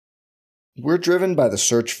We're driven by the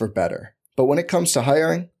search for better. But when it comes to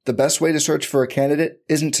hiring, the best way to search for a candidate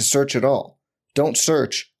isn't to search at all. Don't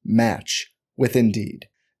search, match with Indeed.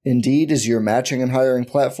 Indeed is your matching and hiring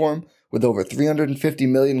platform with over 350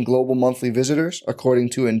 million global monthly visitors,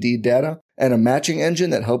 according to Indeed data, and a matching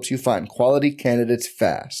engine that helps you find quality candidates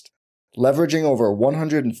fast. Leveraging over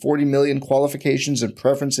 140 million qualifications and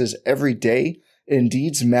preferences every day,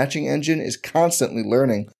 Indeed's matching engine is constantly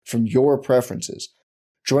learning from your preferences.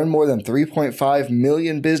 Join more than 3.5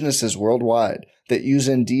 million businesses worldwide that use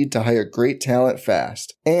Indeed to hire great talent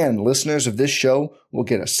fast. And listeners of this show will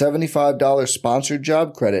get a $75 sponsored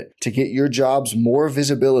job credit to get your jobs more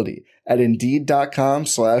visibility at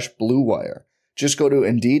Indeed.com/Blue Wire. Just go to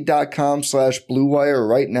Indeed.com/Blue Wire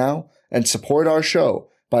right now and support our show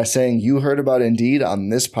by saying you heard about Indeed on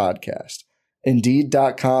this podcast.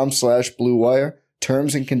 Indeed.com/Blue Wire.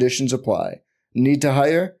 Terms and conditions apply. Need to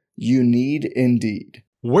hire? You need Indeed.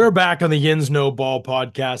 We're back on the Yins No Ball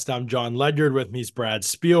podcast. I'm John Ledyard. With me is Brad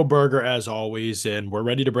Spielberger, as always, and we're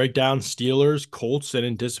ready to break down Steelers-Colts in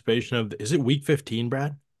anticipation of, is it week 15,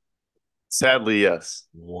 Brad? Sadly, yes.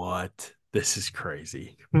 What? This is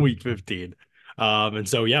crazy. Week 15. And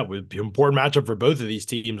so, yeah, important matchup for both of these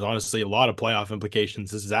teams. Honestly, a lot of playoff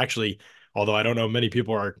implications. This is actually, although I don't know many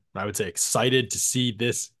people are, I would say, excited to see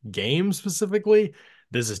this game specifically,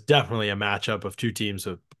 this is definitely a matchup of two teams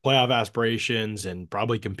with playoff aspirations and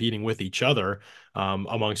probably competing with each other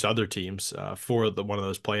amongst other teams for one of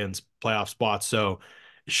those playoff spots. So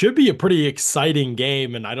it should be a pretty exciting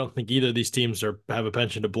game, and I don't think either of these teams have a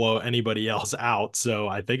penchant to blow anybody else out. So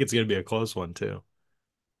I think it's going to be a close one too.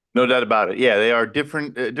 No doubt about it. Yeah, they are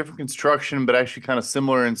different construction, but actually kind of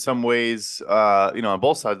similar in some ways, on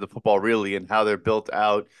both sides of the football, really, and how they're built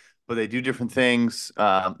out. But they do different things,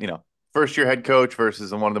 first-year head coach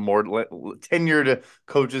versus one of the more tenured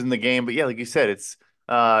coaches in the game. But yeah, like you said, it's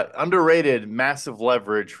underrated, massive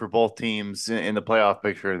leverage for both teams in the playoff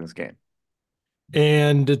picture in this game.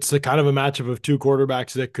 And it's a kind of a matchup of two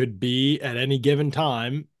quarterbacks that could be, at any given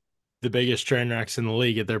time, the biggest train wrecks in the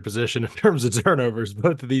league at their position in terms of turnovers.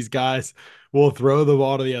 Both of these guys will throw the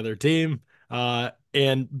ball to the other team.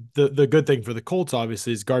 And the good thing for the Colts,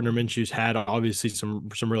 obviously, is Gardner Minshew's had obviously some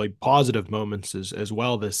really positive moments as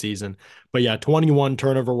well this season. But yeah, 21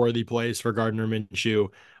 turnover-worthy plays for Gardner Minshew.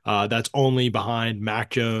 That's only behind Mac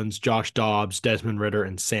Jones, Josh Dobbs, Desmond Ridder,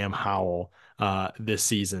 and Sam Howell this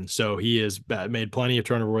season. So he has made plenty of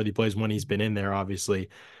turnover-worthy plays when he's been in there, obviously.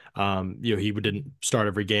 He didn't start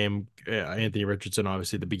every game. Anthony Richardson,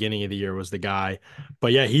 obviously, at the beginning of the year was the guy,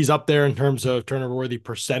 but yeah, he's up there in terms of turnover-worthy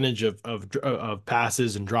percentage of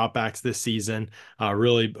passes and dropbacks this season.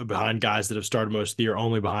 Really behind guys that have started most of the year,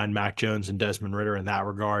 only behind Mac Jones and Desmond Ridder in that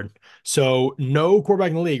regard. So no quarterback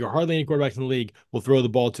in the league, or hardly any quarterbacks in the league, will throw the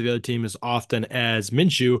ball to the other team as often as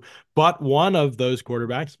Minshew. But one of those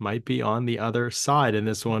quarterbacks might be on the other side in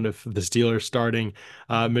this one. If the Steelers starting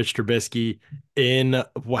Mitch Trubisky in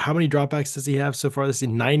how many dropbacks does he have so far this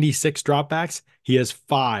season? 96 dropbacks. He has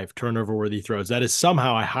 5 turnover-worthy throws. That is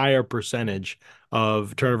somehow a higher percentage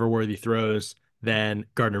of turnover-worthy throws than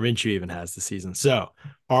Gardner Minshew even has this season. So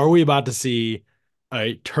are we about to see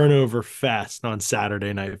a turnover fest on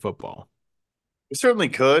Saturday Night Football? We certainly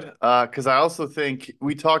could, because I also think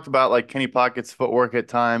we talked about like Kenny Pockett's footwork at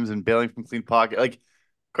times and bailing from clean pocket. Like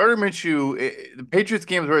Gardner Minshew, the Patriots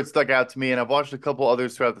games where it stuck out to me, and I've watched a couple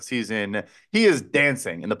others throughout the season. He is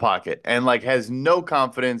dancing in the pocket and like has no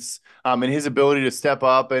confidence in his ability to step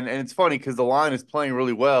up. And it's funny because the line is playing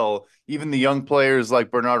really well. Even the young players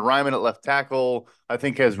like Bernard Ryman at left tackle, I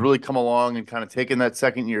think, has really come along and kind of taken that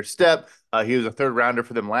second year step. He was a third rounder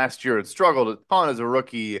for them last year and struggled a ton as a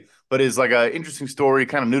rookie, but is like an interesting story,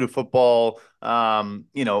 kind of new to football. One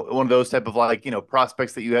of those type of like,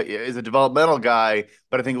 prospects that you is a developmental guy,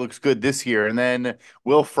 but I think it looks good this year. And then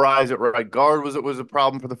Will Fries at right guard was a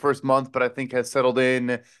problem for the first month, but I think has settled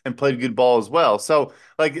in and played good ball as well. So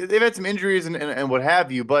like they've had some injuries and what have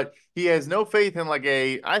you, but he has no faith in like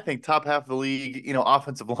I think top half of the league,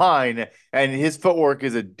 offensive line, and his footwork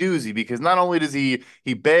is a doozy because not only does he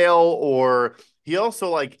bail, or he also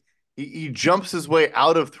like he jumps his way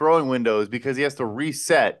out of throwing windows because he has to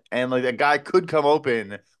reset, and like that guy could come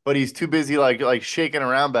open, but he's too busy like shaking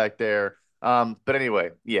around back there. But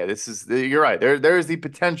anyway, yeah, you're right. There's the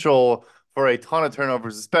potential for a ton of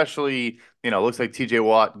turnovers, especially, looks like TJ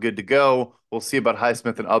Watt good to go. We'll see about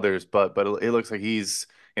Highsmith and others, but it looks like he's,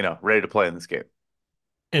 ready to play in this game.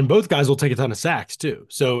 And both guys will take a ton of sacks too.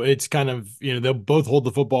 So it's kind of, they'll both hold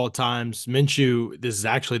the football at times. Minshew, this is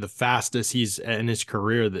actually the fastest he's in his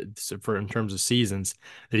career in terms of seasons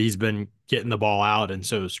that he's been getting the ball out. And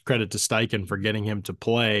so it's credit to Steichen for getting him to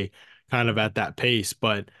play kind of at that pace.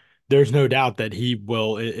 But there's no doubt that he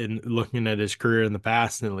will, in looking at his career in the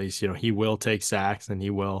past, at least, he will take sacks and he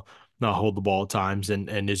will not hold the ball at times. And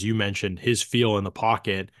as you mentioned, his feel in the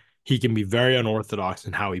pocket, he can be very unorthodox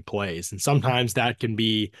in how he plays. And sometimes that can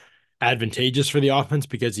be advantageous for the offense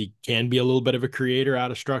because he can be a little bit of a creator out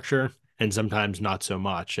of structure. And sometimes not so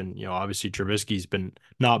much. And obviously Trubisky's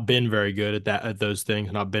not been very good at those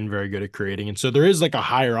things, not been very good at creating. And so there is like a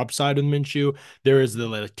higher upside with Minshew. There is the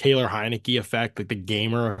like Taylor Heineke effect, like the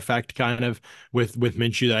gamer effect kind of with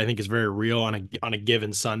Minshew that I think is very real on a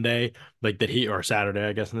given Sunday, like that he or Saturday,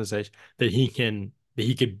 I guess in this age, that he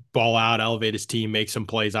could ball out, elevate his team, make some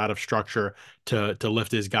plays out of structure to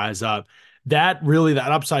lift his guys up. That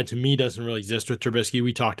upside to me doesn't really exist with Trubisky.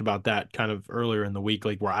 We talked about that kind of earlier in the week,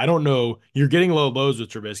 like where I don't know, you're getting low lows with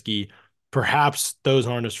Trubisky. Perhaps those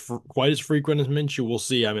aren't quite as frequent as Minshew. We'll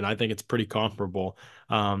see. I mean, I think it's pretty comparable.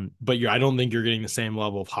 But I don't think you're getting the same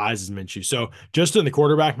level of highs as Minshew. So just in the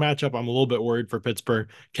quarterback matchup, I'm a little bit worried for Pittsburgh.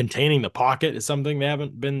 Containing the pocket is something they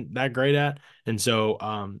haven't been that great at. And so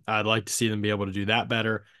I'd like to see them be able to do that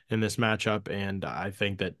better in this matchup. And I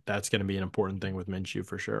think that that's going to be an important thing with Minshew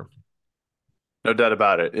for sure. No doubt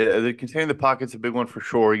about it. Containing the pocket's a big one for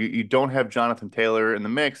sure. You don't have Jonathan Taylor in the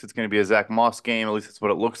mix. It's going to be a Zach Moss game. At least that's what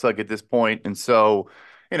it looks like at this point. And so,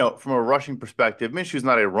 from a rushing perspective, Minshew's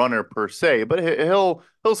not a runner per se, but he'll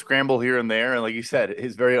scramble here and there. And like you said,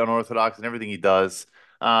 he's very unorthodox in everything he does.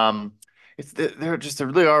 Um, they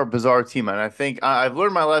really are a bizarre team, and I think I've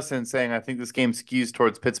learned my lesson saying I think this game skews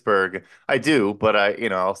towards Pittsburgh. I do, but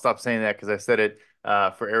I'll stop saying that because I said it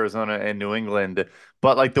for Arizona and New England.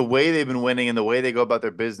 But like the way they've been winning and the way they go about their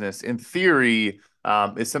business, in theory,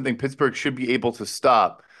 is something Pittsburgh should be able to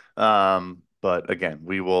stop. But again,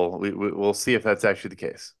 we'll see if that's actually the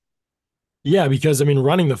case. Yeah, because I mean,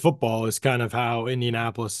 running the football is kind of how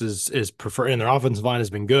Indianapolis is prefer, and their offensive line has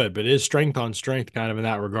been good, but it is strength on strength kind of in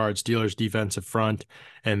that regard. Steelers defensive front,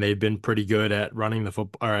 and they've been pretty good at running the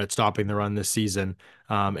football or at stopping the run this season.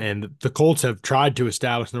 And the Colts have tried to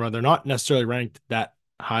establish the run. They're not necessarily ranked that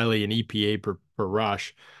highly in EPA per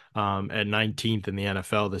rush, at 19th in the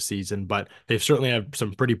NFL this season, but they've certainly had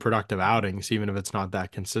some pretty productive outings, even if it's not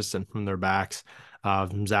that consistent from their backs,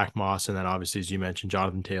 from Zach Moss, and then obviously, as you mentioned,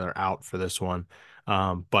 Jonathan Taylor out for this one.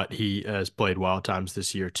 But he has played well at times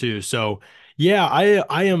this year too. So yeah,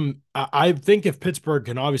 I think if Pittsburgh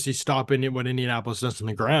can obviously stop in what Indianapolis does on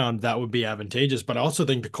the ground, that would be advantageous. But I also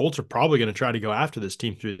think the Colts are probably going to try to go after this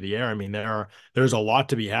team through the air. I mean, there's a lot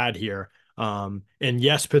to be had here. And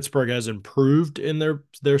yes, Pittsburgh has improved in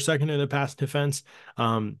their second in the pass defense,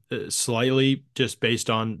 slightly just based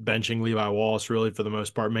on benching Levi Wallace really for the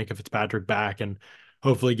most part, making Fitzpatrick back and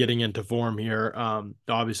hopefully getting into form here.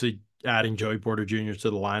 Obviously adding Joey Porter Jr. to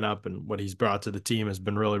the lineup and what he's brought to the team has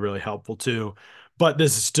been really, really helpful too. But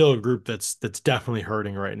this is still a group that's definitely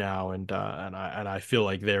hurting right now, and I feel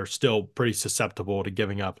like they're still pretty susceptible to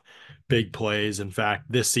giving up big plays. In fact,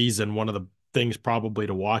 this season, one of the things probably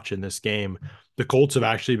to watch in this game. The Colts have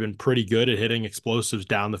actually been pretty good at hitting explosives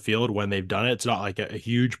down the field when they've done it. It's not like a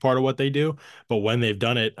huge part of what they do, but when they've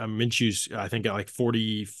done it, Minshew's, I think, at like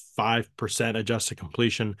 45% adjusted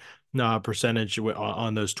completion percentage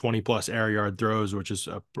on those 20 plus air yard throws, which is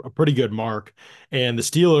a pretty good mark. And the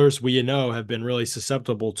Steelers, have been really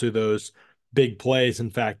susceptible to those big plays. In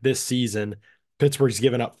fact, this season, Pittsburgh's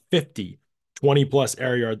given up 50 20 plus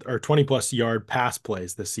air yard or 20 plus yard pass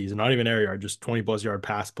plays this season, not even air yard, just 20 plus yard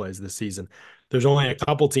pass plays this season. There's only a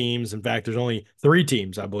couple teams. In fact, there's only 3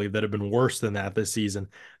 teams, I believe, that have been worse than that this season.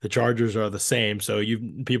 The Chargers are the same. So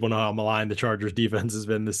people know how malign the Chargers defense has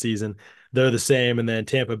been this season. They're the same. And then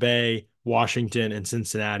Tampa Bay, Washington, and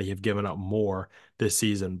Cincinnati have given up more this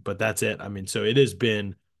season. But that's it. I mean, so it has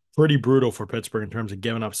been pretty brutal for Pittsburgh in terms of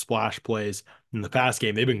giving up splash plays in the pass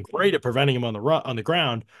game. They've been great at preventing him on the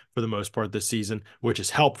ground for the most part this season, which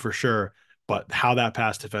has helped for sure. But how that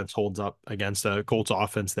pass defense holds up against a Colts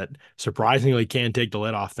offense that surprisingly can take the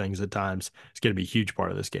lid off things at times is going to be a huge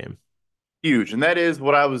part of this game. Huge, and that is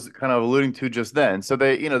what I was kind of alluding to just then. So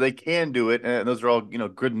they can do it, and those are all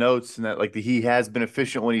good notes, and that he has been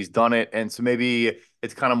efficient when he's done it, and so maybe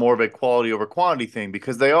it's kind of more of a quality over quantity thing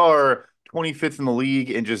because they are 25th in the league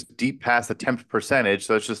in just deep pass attempt percentage.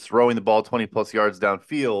 So it's just throwing the ball 20 plus yards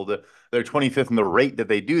downfield. They're 25th in the rate that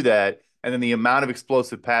they do that. And then the amount of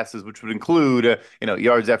explosive passes, which would include,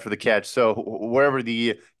 yards after the catch. So wherever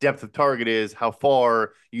the depth of target is, how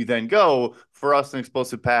far you then go. For us, an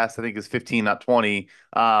explosive pass, I think, is 15, not 20.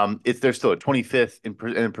 They're still at 25th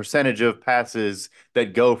in percentage of passes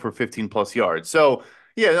that go for 15 plus yards. So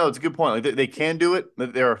yeah, no, it's a good point. Like they can do it.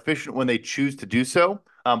 They're efficient when they choose to do so.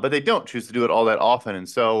 But they don't choose to do it all that often. And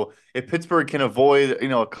so if Pittsburgh can avoid,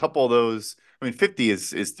 a couple of those I mean, 50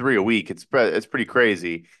 is three a week. It's pretty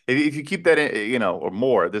crazy. If you keep that in, or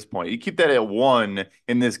more at this point, you keep that at one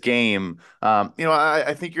in this game.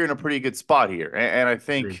 I think you're in a pretty good spot here, and I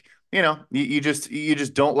think. You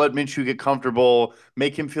just don't let Minshew get comfortable,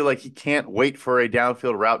 make him feel like he can't wait for a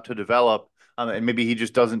downfield route to develop, and maybe he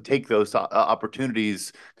just doesn't take those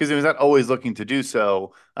opportunities because he's not always looking to do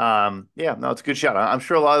so. Yeah, no, it's a good shot. I'm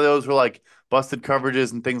sure a lot of those were like busted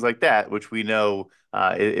coverages and things like that, which we know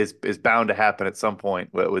is bound to happen at some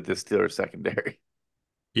point with this Steelers secondary.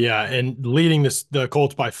 Yeah, and leading the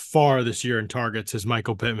Colts by far this year in targets is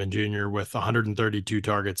Michael Pittman Jr. with 132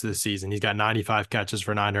 targets this season. He's got 95 catches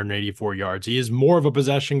for 984 yards. He is more of a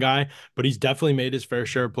possession guy, but he's definitely made his fair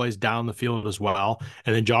share of plays down the field as well.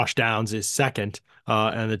 And then Josh Downs is second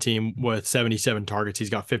and the team with 77 targets. He's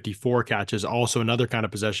got 54 catches. Also another kind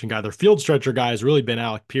of possession guy. Their field stretcher guy has really been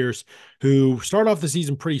Alec Pierce, who started off the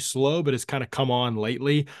season pretty slow, but has kind of come on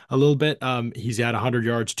lately a little bit. He's had 100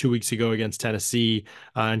 yards 2 weeks ago against Tennessee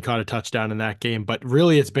and caught a touchdown in that game. But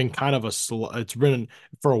really, it's been kind of a slow. It's been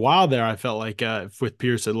for a while there. I felt like with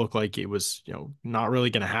Pierce, it looked like it was not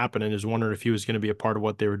really going to happen, and was wondering if he was going to be a part of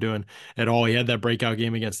what they were doing at all. He had that breakout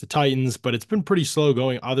game against the Titans, but it's been pretty slow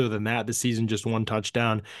going. Other than that, this season just one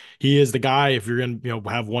touchdown. He is the guy. If you're going to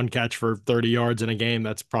have one catch for 30 yards in a game,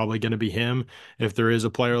 that's probably going to be him. If there is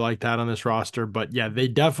a player like that on this roster, but yeah, they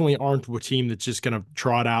definitely aren't a team that's just going to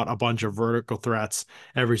trot out a bunch of vertical threats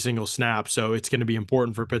every single snap. So it's going to be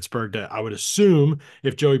important for Pittsburgh to, I would assume,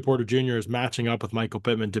 if Joey Porter Jr. is matching up with Michael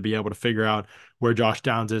Pittman, to be able to figure out where Josh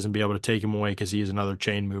Downs is and be able to take him away because he is another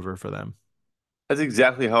chain mover for them. That's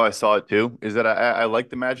exactly how I saw it too. Is that I like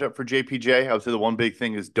the matchup for JPJ. I would say the one big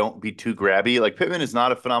thing is don't be too grabby. Like Pittman is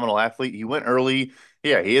not a phenomenal athlete. He went early.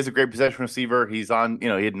 Yeah, he is a great possession receiver. He's on, he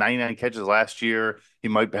had 99 catches last year. He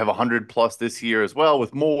might have 100 plus this year as well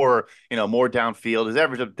with more downfield. His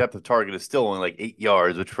average depth of target is still only like 8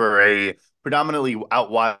 yards, which for a predominantly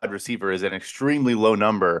out wide receiver is an extremely low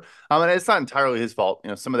number. And it's not entirely his fault.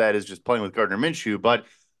 Some of that is just playing with Gardner Minshew, but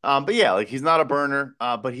yeah, like he's not a burner,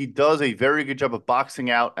 but he does a very good job of boxing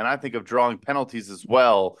out, and I think of drawing penalties as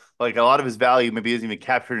well. Like a lot of his value maybe isn't even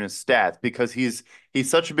captured in his stats because he's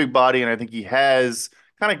such a big body, and I think he has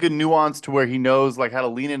kind of good nuance to where he knows like how to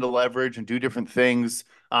lean into leverage and do different things,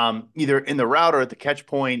 either in the route or at the catch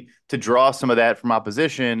point to draw some of that from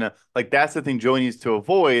opposition. Like that's the thing Joey needs to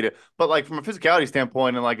avoid. But like from a physicality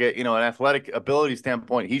standpoint and like an athletic ability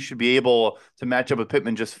standpoint, he should be able to match up with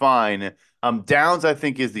Pittman just fine. Downs, I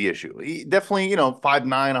think, is the issue. He definitely, 5'9",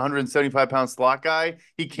 175-pound slot guy.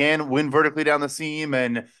 He can win vertically down the seam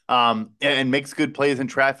and makes good plays in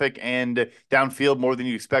traffic and downfield more than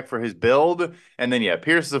you expect for his build. And then, yeah,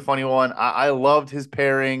 Pierce is a funny one. I loved his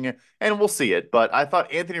pairing, and we'll see it. But I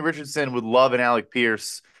thought Anthony Richardson would love an Alec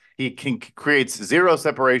Pierce. He creates zero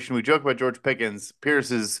separation. We joke about George Pickens. Pierce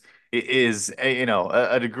is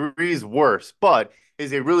a degrees worse, but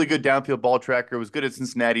is a really good downfield ball tracker. Was good at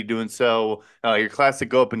Cincinnati doing so. Your classic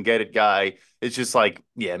go up and get it guy. It's just like,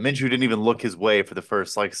 yeah, Minshew didn't even look his way for the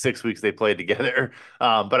first like 6 weeks they played together.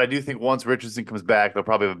 But I do think once Richardson comes back, they'll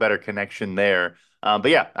probably have a better connection there. But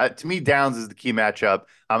yeah, to me, Downs is the key matchup.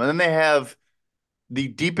 And then they have the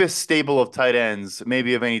deepest stable of tight ends,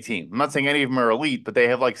 maybe of any team. I'm not saying any of them are elite, but they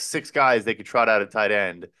have like six guys they could trot out at tight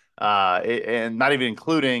end. And not even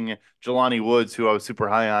including Jelani Woods, who I was super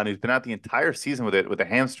high on, who's been out the entire season with a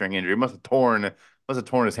hamstring injury. Must have torn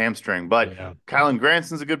his hamstring. But Yeah. Kylan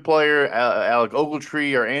Granson's a good player. Alec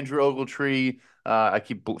Ogletree or Andrew Ogletree. I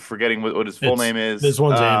keep forgetting what his full name is. This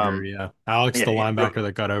one's Andrew, yeah. Alex, Yeah, the Andrew. linebacker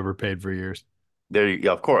that got overpaid for years. There you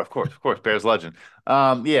go. Of course. Bears legend.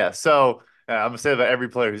 Yeah. So I'm gonna say about every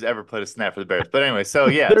player who's ever played a snap for the Bears. But anyway, so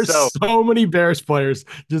yeah. There's So so many Bears players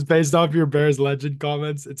just based off your Bears legend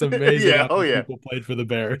comments. It's amazing yeah. how Oh many yeah. people played for the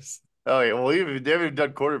Bears. Oh yeah, well, even they haven't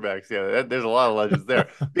done quarterbacks. Yeah, there's a lot of legends there.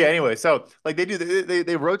 But yeah. Anyway, so like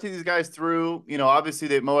they rotate these guys through. Obviously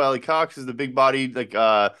they Mo Alley Cox is the big bodied like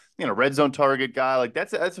red zone target guy. Like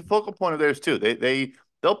that's a focal point of theirs too.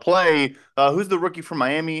 They'll play. Who's the rookie from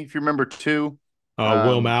Miami? If you remember too.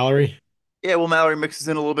 Will Mallory. Yeah, well, Mallory mixes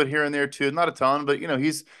in a little bit here and there too. Not a ton, but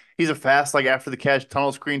he's a fast like after the catch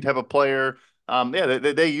tunnel screen type of player. Yeah,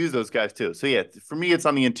 they use those guys too. So yeah, for me, it's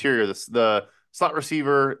on the interior, the slot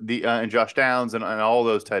receiver, and Josh Downs and all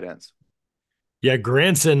those tight ends. Yeah,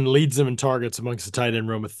 Granson leads them in targets amongst the tight end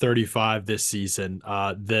room with 35 this season.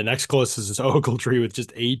 The next closest is Ogletree with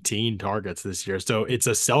just 18 targets this year. So it's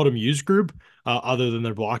a seldom used group, other than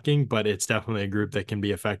their blocking, but it's definitely a group that can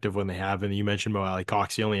be effective when they have. And you mentioned Mo Alley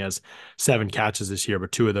Cox. He only has 7 catches this year,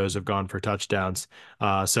 but 2 of those have gone for touchdowns.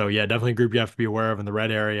 So yeah, definitely a group you have to be aware of in the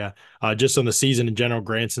red area. Just on the season in general,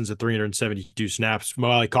 Granson's at 372 snaps.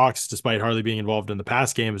 Mo Alley Cox, despite hardly being involved in the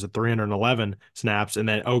pass game, is at 311 snaps, and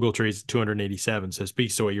then Ogletree's at 287. So it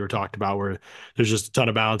speaks to what you were talking about, where there's just a ton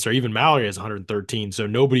of balance there. Even Mallory has 113. So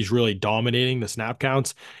nobody's really dominating the snap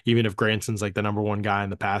counts, even if Granson's like the number one guy in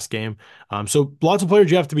the pass game. So lots of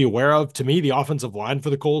players you have to be aware of. To me, the offensive line for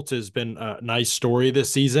the Colts has been a nice story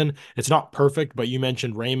this season. It's not perfect, but you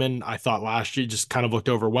mentioned Raymond. I thought last year just kind of looked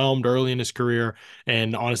overwhelmed early in his career.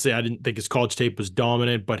 And honestly, I didn't think his college tape was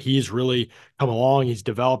dominant, but he's really come along. He's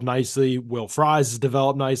developed nicely. Will Fries has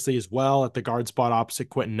developed nicely as well at the guard spot opposite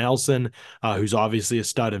Quentin Nelson, who's obviously a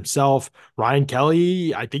stud himself. Ryan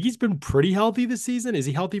Kelly, I think he's been pretty healthy this season. Is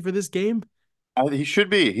he healthy for this game? He should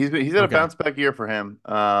be. He's had a Okay. bounce back year for him.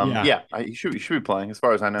 Yeah. Yeah, he should be playing as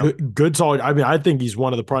far as I know. Good, solid. I mean, I think he's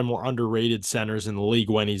one of the probably more underrated centers in the league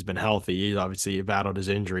when he's been healthy. He's obviously battled his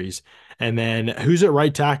injuries. And then who's at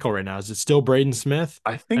right tackle right now? Is it still Braden Smith?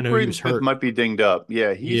 I I think know he Braden was Smith hurt. might be dinged up.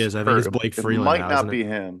 Yeah, He he's is. I think it's hurt. Blake It Freeland might now, isn't not it? be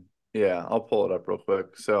him. Yeah, I'll pull it up real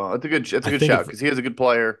quick. So that's a I good think shout if because he is a good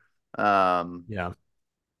player. Um, yeah.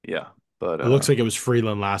 yeah, but It looks like it was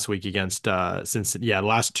Freeland last week against since the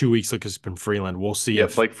last 2 weeks look it's been Freeland. We'll see yeah,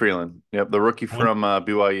 if Blake Freeland. Yep, the rookie from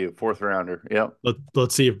BYU, fourth rounder. Yep.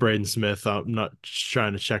 let's see if Braden Smith. I'm not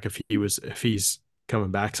trying to check if he's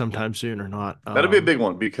coming back sometime soon or not. That'll be a big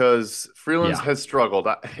one because Freeland's Yeah. has struggled.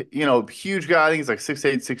 Huge guy. I think he's like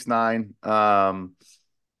 6'8", 6'9".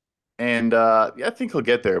 And yeah, I think he'll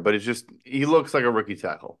get there, but he looks like a rookie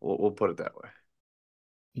tackle. We'll put it that way.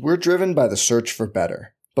 We're driven by the search for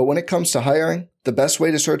better. But when it comes to hiring, the best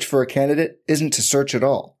way to search for a candidate isn't to search at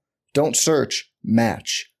all. Don't search,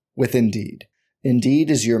 match with Indeed. Indeed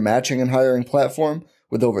is your matching and hiring platform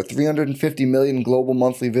with over 350 million global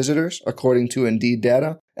monthly visitors, according to Indeed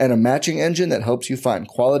data, and a matching engine that helps you find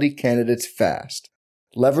quality candidates fast.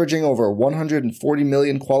 Leveraging over 140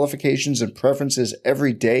 million qualifications and preferences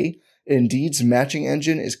every day, Indeed's matching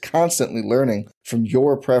engine is constantly learning from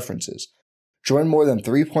your preferences. Join more than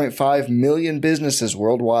 3.5 million businesses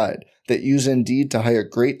worldwide that use Indeed to hire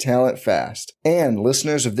great talent fast. And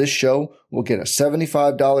listeners of this show will get a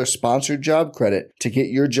 $75 sponsored job credit to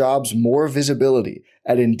get your jobs more visibility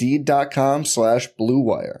at Indeed.com/Blue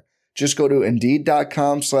Wire. Just go to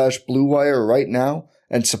Indeed.com/Blue Wire right now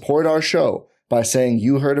and support our show by saying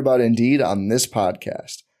you heard about Indeed on this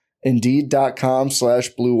podcast.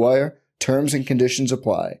 Indeed.com/Blue Wire. Terms and conditions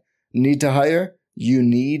apply. Need to hire? You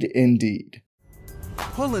need Indeed.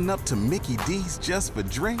 Pulling up to Mickey D's just for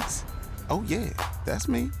drinks? Oh yeah, that's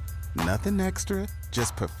me. Nothing extra,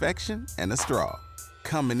 just perfection and a straw.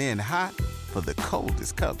 Coming in hot for the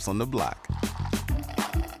coldest cups on the block.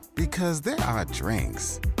 Because there are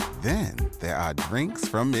drinks. Then there are drinks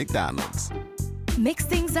from McDonald's. Mix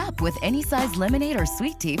things up with any size lemonade or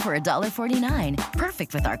sweet tea for $1.49.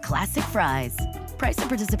 Perfect with our classic fries. Price and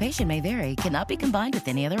participation may vary. Cannot be combined with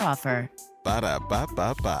any other offer.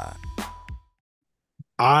 Ba-da-ba-ba-ba.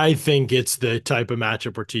 I think it's the type of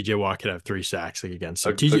matchup where TJ Watt could have 3 sacks against.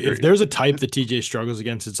 So TJ, if Agreed. there's a type that TJ struggles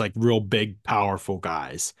against, it's like real big, powerful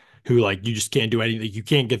guys who like you just can't do anything. You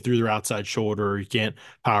can't get through their outside shoulder. You can't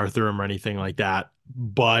power through them or anything like that.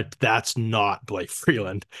 But that's not Blake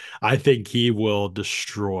Freeland. I think he will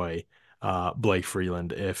destroy Blake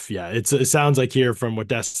Freeland. It sounds like here from what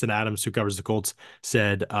Destin Adams, who covers the Colts,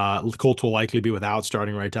 said the Colts will likely be without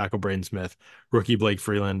starting right tackle Braden Smith. Rookie Blake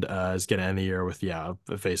Freeland is going to end the year with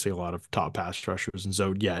facing a lot of top pass rushers, and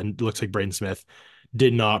so and it looks like Braden Smith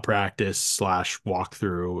did not practice / walk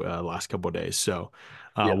through last couple of days. So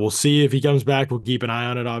we'll see if he comes back. We'll keep an eye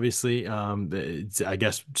on it, obviously. I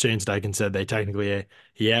guess Shane Steichen said they technically,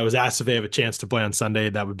 was asked if they have a chance to play on Sunday.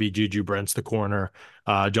 That would be Juju Brents, the corner,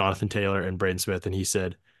 Jonathan Taylor, and Braden Smith. And he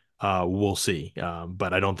said, we'll see.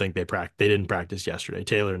 But I don't think they didn't practice yesterday.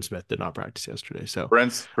 Taylor and Smith did not practice yesterday. So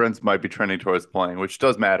Brent's might be trending towards playing, which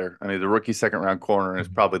does matter. I mean, the rookie second round corner is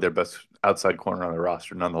probably their best outside corner on the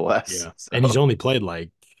roster, nonetheless. yeah. So, And he's only played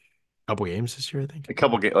like a couple games this year, I think. a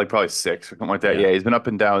couple games, like probably 6 or something like that. Yeah. Yeah, he's been up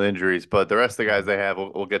and down with injuries, but the rest of the guys they have,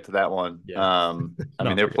 we'll get to that one. Yeah. I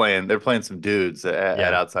mean, they're playing some dudes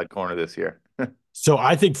at outside corner this year. So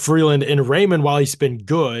I think Freeland and Raymond, while he's been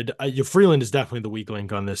good, Freeland is definitely the weak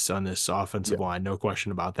link on this offensive line, no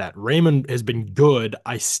question about that. Raymond has been good.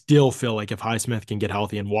 I still feel like if Highsmith can get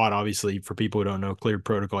healthy, and Watt, obviously, for people who don't know, cleared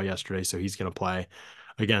protocol yesterday, so he's going to play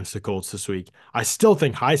against the Colts this week. I still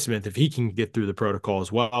think Highsmith, if he can get through the protocol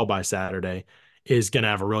as well by Saturday, is going to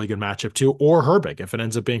have a really good matchup too, or Herbig if it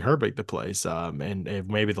ends up being Herbig that plays. And if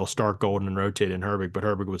maybe they'll start Golden and rotate in Herbig, but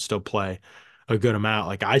Herbig would still play a good amount.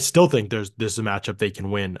 Like I still think this is a matchup they can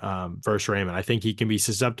win versus Raymond. I think he can be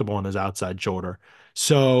susceptible on his outside shoulder.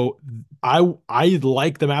 So I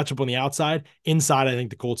like the matchup on the outside. Inside, I think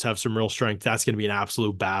the Colts have some real strength. That's going to be an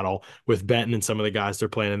absolute battle with Benton and some of the guys they're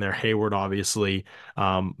playing in there. Hayward, obviously,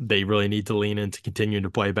 they really need to lean into continuing to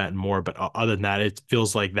play Benton more. But other than that, it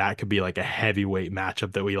feels like that could be like a heavyweight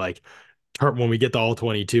matchup that we like. When we get to all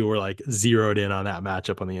 22, we're like zeroed in on that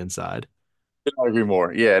matchup on the inside. I agree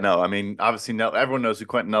more. Yeah, no, I mean, obviously, no, everyone knows who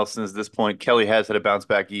Quentin Nelson is at this point. Kelly has had a bounce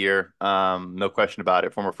back year. No question about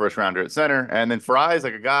it. Former first rounder at center. And then Fry's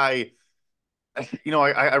like a guy,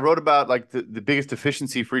 I wrote about like the biggest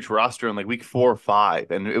deficiency for each roster in like week 4 or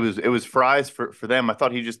 5. And it was Fry's for them. I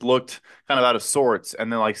thought he just looked kind of out of sorts.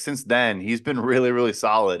 And then like since then, he's been really, really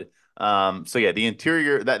solid. So yeah, the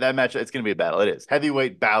interior, that match, it's gonna be a battle. It is.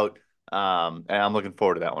 Heavyweight bout. And I'm looking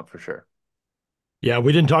forward to that one for sure. Yeah,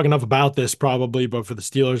 we didn't talk enough about this probably, but for the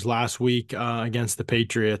Steelers last week against the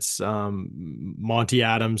Patriots, Monty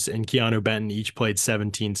Adams and Keanu Benton each played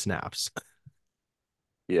 17 snaps.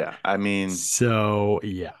 Yeah, I mean, So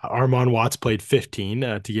yeah, Armon Watts played 15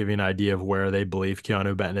 to give you an idea of where they believe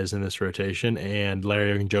Keanu Benton is in this rotation, and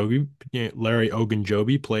Larry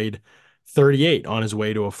Ogunjobi played 38 on his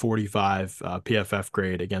way to a 45 PFF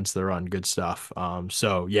grade against the run. Good stuff.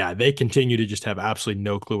 So yeah, they continue to just have absolutely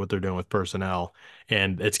no clue what they're doing with personnel,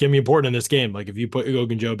 and it's gonna be important in this game. Like if you put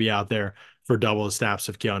Ogunjobi out there for double the snaps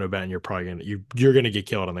of Keanu Benton, you're probably you're gonna get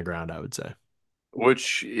killed on the ground, I would say.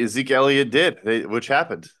 which Zeke Elliott did, which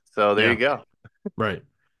happened. So there Yeah, you go. right.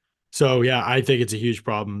 So yeah, I think it's a huge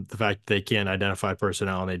problem. The fact that they can't identify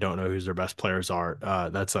personnel and they don't know who their best players are.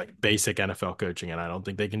 That's like basic NFL coaching, and I don't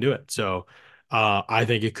think they can do it. So I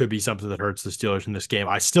think it could be something that hurts the Steelers in this game.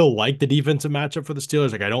 I still like the defensive matchup for the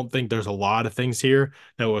Steelers. Like I don't think there's a lot of things here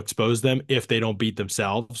that will expose them if they don't beat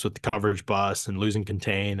themselves with the coverage bust and losing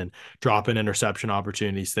contain and dropping interception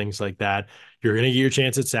opportunities, things like that. You're going to get your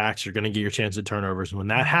chance at sacks. You're going to get your chance at turnovers. And when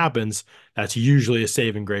that happens, that's usually a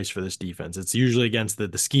saving grace for this defense. It's usually against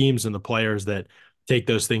the schemes and the players that take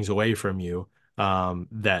those things away from you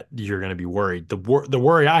that you're going to be worried. The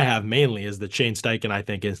worry I have mainly is that Shane Steichen, I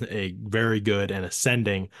think, is a very good and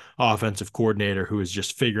ascending offensive coordinator who is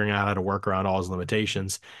just figuring out how to work around all his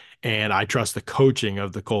limitations. And I trust the coaching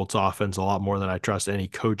of the Colts offense a lot more than I trust any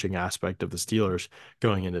coaching aspect of the Steelers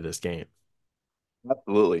going into this game.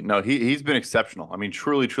 Absolutely. No, he's been exceptional. I mean,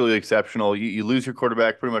 truly, truly exceptional. You lose your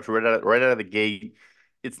quarterback pretty much right out of the gate.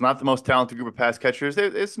 It's not the most talented group of pass catchers.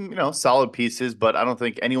 There's some, solid pieces, but I don't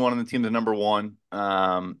think anyone on the team is number one.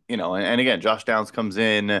 And again, Josh Downs comes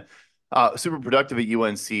in super productive at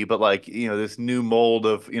UNC, but like, this new mold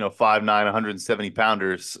of, 5'9", 170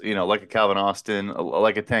 pounders, like a Calvin Austin,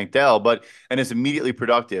 like a Tank Dell, and it's immediately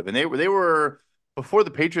productive. And they were before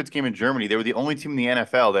the Patriots game in Germany, they were the only team in the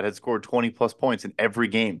NFL that had scored 20 plus points in every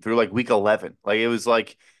game through like week 11.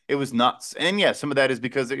 It was nuts. And yeah, some of that is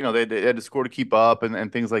because, they had to score to keep up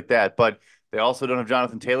and things like that. But they also don't have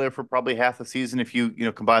Jonathan Taylor for probably half the season if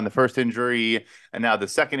you combine the first injury and now the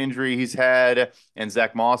second injury he's had. And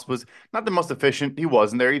Zach Moss was not the most efficient. He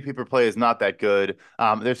wasn't. Their EP per play is not that good.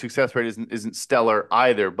 Their success rate isn't stellar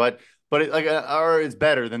either. But or it's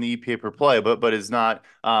better than the EPA per play, but it's not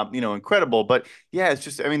incredible. But yeah, it's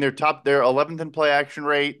just, I mean, they're 11th in play action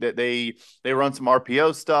rate. That they run some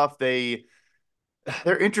RPO stuff. They're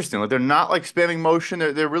interesting. Like they're not like spamming motion.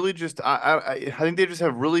 They're really just I think they just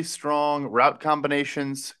have really strong route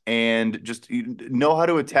combinations and just know how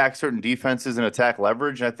to attack certain defenses and attack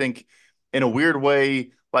leverage. And I think in a weird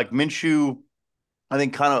way, like Minshew, I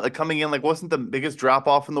think kind of like coming in like wasn't the biggest drop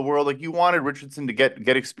off in the world. Like you wanted Richardson to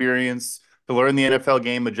get experience, to learn the NFL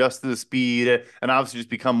game, adjust to the speed, and obviously just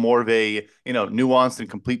become more of a nuanced and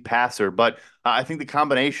complete passer. But I think the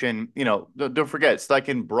combination, don't forget,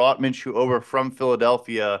 Steichen brought Minshew over from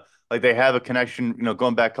Philadelphia. Like they have a connection,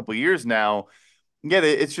 going back a couple of years now. Yeah,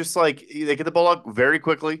 it's just like they get the ball out very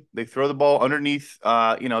quickly. They throw the ball underneath,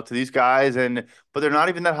 to these guys, but they're not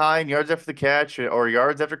even that high in yards after the catch or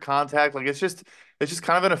yards after contact. Like it's just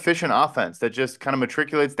kind of an efficient offense that just kind of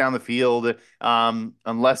matriculates down the field,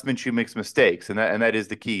 unless Minshew makes mistakes, and that is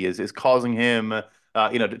the key is causing him,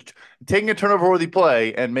 taking a turnover worthy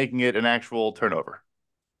play and making it an actual turnover.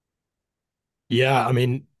 Yeah, I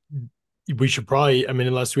mean, we should probably, I mean,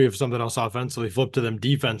 unless we have something else offensively, flip to them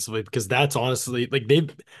defensively, because that's honestly like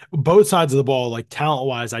both sides of the ball, like talent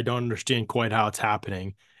wise, I don't understand quite how it's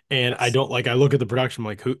happening. And I don't I look at the production, I'm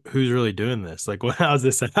like, who's really doing this? Like, how's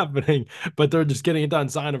this happening? But they're just getting it done.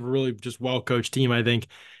 Sign of a really just well coached team, I think.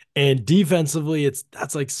 And defensively,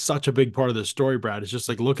 that's like such a big part of the story, Brad. It's just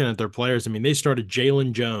like looking at their players. I mean, they started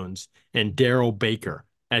Jalen Jones and Daryl Baker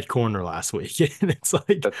at corner last week. And it's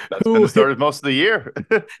like, That's been who, the started most of the year.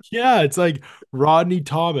 yeah, it's like Rodney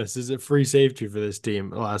Thomas is a free safety for this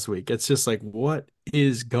team last week. It's just like, what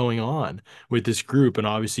is going on with this group? And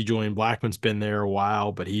obviously, Julian Blackman's been there a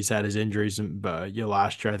while, but he's had his injuries. And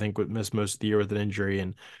last year, I think, missed most of the year with an injury.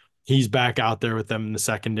 And he's back out there with them in the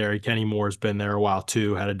secondary. Kenny Moore's been there a while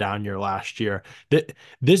too, had a down year last year.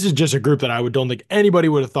 This is just a group that I don't think anybody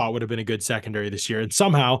would have thought would have been a good secondary this year. And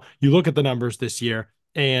somehow you look at the numbers this year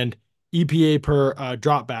and EPA per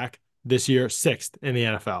drop back this year, sixth in the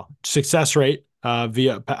NFL. Success rate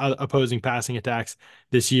via opposing passing attacks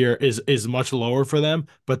this year is much lower for them,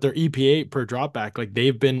 but their EPA per dropback, like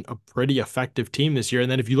they've been a pretty effective team this year.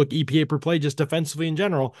 And then if you look EPA per play, just defensively in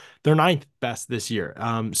general, they're ninth best this year.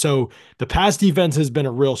 So the pass defense has been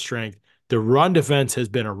a real strength. The run defense has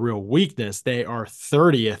been a real weakness. They are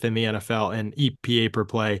 30th in the NFL in EPA per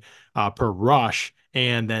play per rush.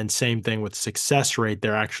 And then same thing with success rate.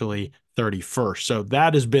 They're actually 31st. So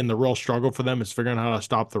that has been the real struggle for them, is figuring out how to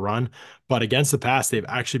stop the run. But against the pass, they've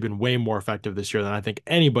actually been way more effective this year than I think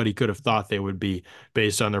anybody could have thought they would be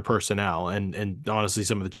based on their personnel. And honestly,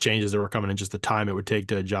 some of the changes that were coming in, just the time it would take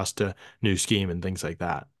to adjust to new scheme and things like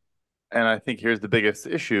that. And I think here's the biggest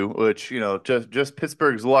issue, which, just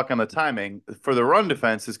Pittsburgh's luck on the timing for the run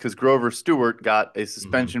defense is because Grover Stewart got a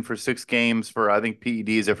suspension for 6 games for, I think,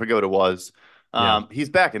 PEDs. I forget what it was. He's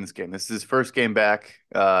back in this game. This is his first game back,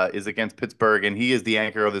 is against Pittsburgh, and he is the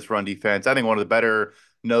anchor of this run defense. I think one of the better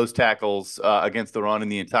nose tackles against the run in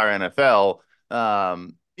the entire NFL.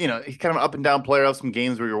 He's kind of an up and down player. Of some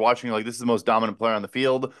games where you're watching, like, this is the most dominant player on the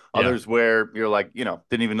field. Others where you're like,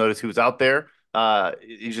 didn't even notice he was out there.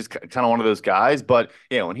 He's just kind of one of those guys, but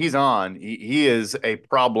when he's on, he is a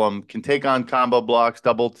problem. Can take on combo blocks,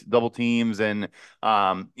 double teams, and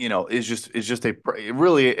is just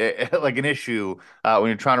like an issue when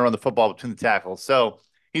you're trying to run the football between the tackles. So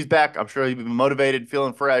he's back. I'm sure he'll be motivated,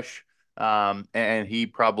 feeling fresh, and he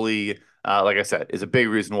probably, like I said, is a big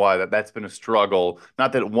reason why that's been a struggle.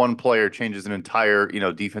 Not that one player changes an entire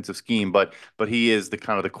defensive scheme, but he is the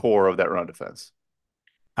kind of the core of that run defense.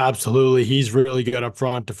 Absolutely. He's really good up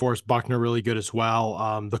front. DeForest Buckner really good as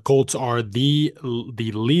well. The Colts are the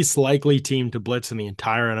least likely team to blitz in the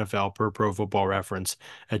entire NFL per Pro Football Reference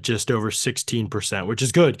at just over 16%, which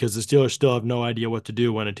is good because the Steelers still have no idea what to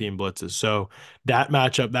do when a team blitzes. So that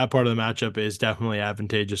part of the matchup is definitely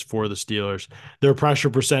advantageous for the Steelers. Their pressure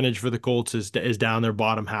percentage for the Colts is down their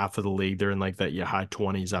bottom half of the league. They're in like that high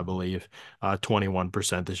 20s, I believe,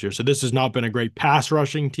 21% this year. So this has not been a great pass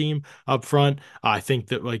rushing team up front. I think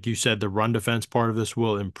that, like you said, the run defense part of this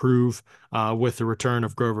will improve with the return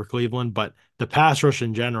of Grover Cleveland, but the pass rush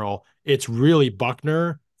in general, it's really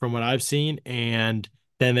Buckner from what I've seen, and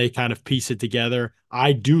then they kind of piece it together.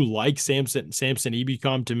 I do like Samson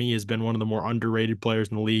Ebicom. To me, has been one of the more underrated players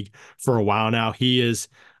in the league for a while now. He is.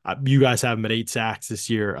 You guys have him at 8 sacks this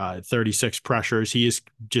year, 36 pressures. He is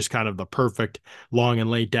just kind of the perfect long and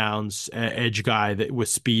late downs edge guy that with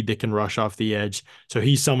speed that can rush off the edge. So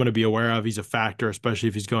he's someone to be aware of. He's a factor, especially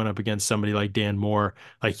if he's going up against somebody like Dan Moore.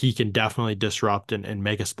 Like, he can definitely disrupt and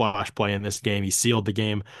make a splash play in this game. He sealed the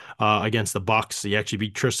game against the Bucs. He actually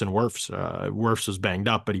beat Tristan Wirfs. Wirfs was banged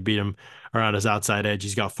up, but he beat him around his outside edge.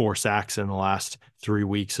 He's got 4 sacks in the last 3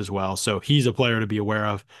 weeks as well. So he's a player to be aware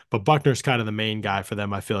of. But Buckner's kind of the main guy for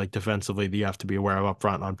them. I feel like defensively, that you have to be aware of up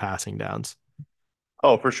front on passing downs.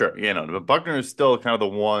 Oh, for sure. But Buckner is still kind of the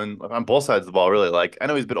one on both sides of the ball, really. Like, I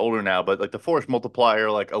know he's a bit older now, but like the force multiplier,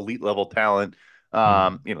 like elite level talent.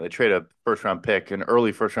 They trade a an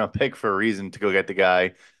early first round pick for a reason to go get the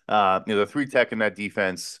guy. The 3 tech in that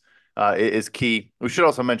defense is key. We should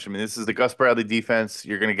also mention, this is the Gus Bradley defense.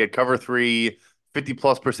 You're going to get cover 3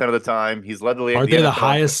 50+% of the time. He's led the league. Are they the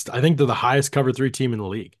highest? I think they're the highest cover 3 team in the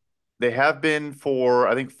league. They have been for,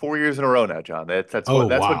 I think, 4 years in a row now, John. That's wow.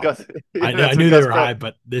 What Gus. I knew they were high,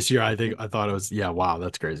 but this year I thought it was, wow,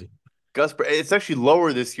 that's crazy. Gus, it's actually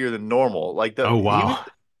lower this year than normal. Like wow.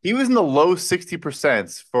 He was in the low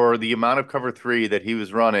 60% for the amount of cover 3 that he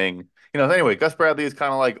was running. Anyway, Gus Bradley is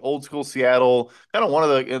kind of like old school Seattle, kind of one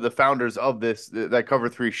of the founders of that cover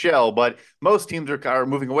 3 shell. But most teams are kind of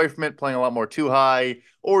moving away from it, playing a lot more too high,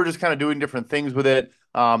 or just kind of doing different things with it,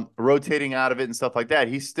 rotating out of it and stuff like that.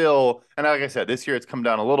 He's still, and like I said, this year it's come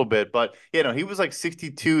down a little bit, but he was like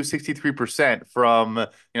 62, 63% from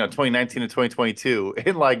 2019 to 2022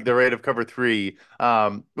 in like the rate of cover 3,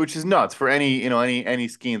 which is nuts for any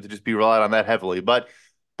scheme to just be relied on that heavily. But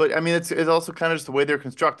it's also kind of just the way they're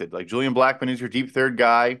constructed. Like, Julian Blackman is your deep third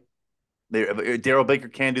guy. Daryl Baker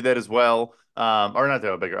can do that as well. Or not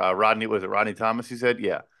Daryl Baker. Rodney, was it Rodney Thomas? You said,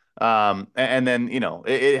 yeah. And then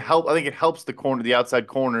it help. I think it helps the outside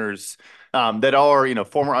corners that are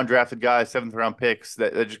former undrafted guys, seventh round picks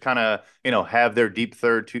that just kind of have their deep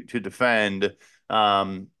third to defend.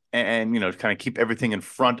 And kind of keep everything in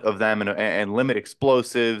front of them and limit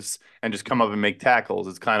explosives and just come up and make tackles.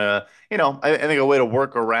 It's kind of I think a way to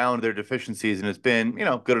work around their deficiencies, and it's been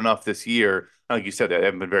good enough this year. Like you said, they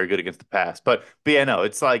haven't been very good against the pass, but yeah, no,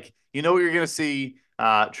 it's like what you're going to see.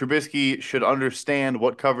 Trubisky should understand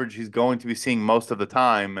what coverage he's going to be seeing most of the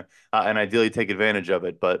time, and ideally take advantage of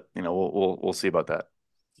it. But we'll see about that.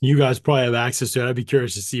 You guys probably have access to it. I'd be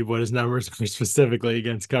curious to see what his numbers are specifically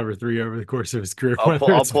against cover 3 over the course of his career. I'll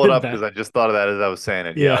pull it up because I just thought of that as I was saying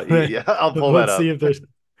it. Yeah. I'll pull that Let's up. see if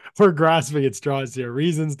we're grasping at straws here.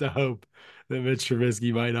 Reasons to hope that Mitch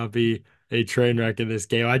Trubisky might not be a train wreck in this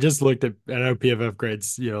game. I just looked at, I know PFF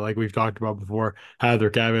grades, like we've talked about before, had their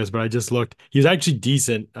caveats, but I just looked. He was actually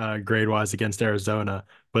decent grade wise against Arizona,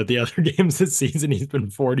 but the other games this season, he's been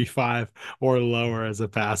 45 or lower as a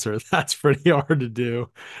passer. That's pretty hard to do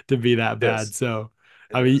to be that bad. Yes. So,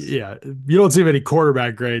 I mean, yeah, you don't see many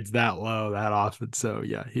quarterback grades that low that often. So,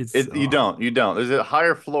 yeah, you don't. There's a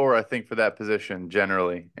higher floor, I think, for that position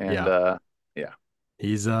generally, and yeah,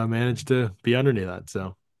 he's managed to be underneath that.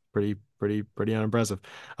 So, pretty unimpressive.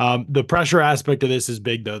 The pressure aspect of this is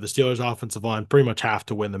big, though. The Steelers' offensive line pretty much have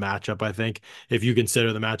to win the matchup, I think. If you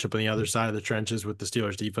consider the matchup on the other side of the trenches with the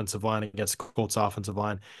Steelers' defensive line against the Colts' offensive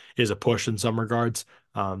line is a push in some regards.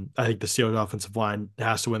 I think the Steelers' offensive line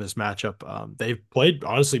has to win this matchup. They've played,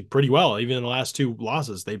 honestly, pretty well. Even in the last 2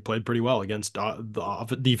 losses, they played pretty well against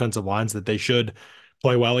the defensive lines that they should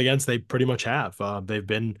play well against. They pretty much have. They've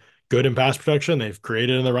been good in pass protection. They've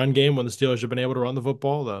created in the run game when the Steelers have been able to run the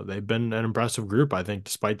football. They've been an impressive group, I think,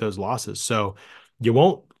 despite those losses. So you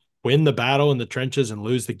won't win the battle in the trenches and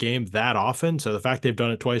lose the game that often. So the fact they've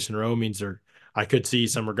done it twice in a row means I could see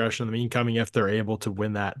some regression in the mean coming if they're able to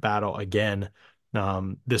win that battle again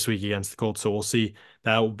this week against the Colts. So we'll see.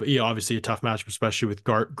 That will be obviously a tough matchup, especially with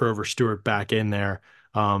Grover Stewart back in there.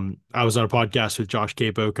 I was on a podcast with Josh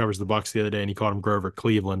Capo, covers the Bucs, the other day, and he called him Grover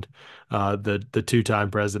Cleveland, the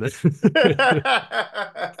 2-time president.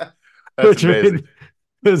 That's amazing.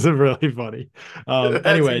 This is really funny.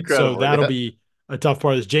 Anyway, so that'll yeah. be a tough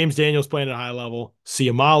part of this. James Daniels playing at a high level.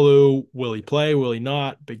 Siamalu, will he play? Will he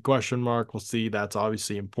not? Big question mark. We'll see. That's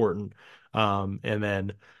obviously important. And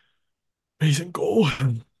then Mason Cole.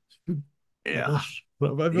 Yeah. He's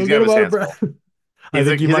got his hands full. I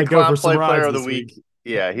think he might go for some rides player of the this week.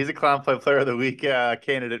 Yeah, he's a clown play player of the week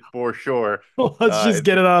candidate for sure. Let's just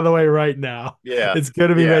get it out of the way right now. Yeah, it's going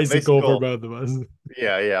to be Mason Cole for both of us.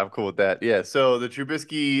 Yeah, I'm cool with that. Yeah, so the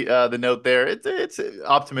Trubisky, the note there, it's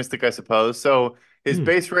optimistic, I suppose. So his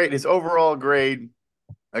base rate, his overall grade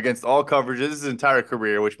against all coverages, his entire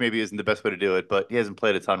career, which maybe isn't the best way to do it, but he hasn't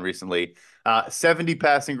played a ton recently. 70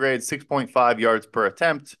 passing grade, 6.5 yards per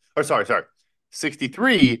attempt. Or sorry,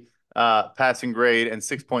 63 passing grade and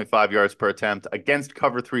 6.5 yards per attempt against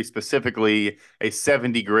cover 3, specifically a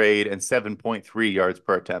 70 grade and 7.3 yards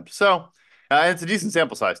per attempt. So it's a decent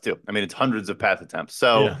sample size too. I mean, it's hundreds of pass attempts.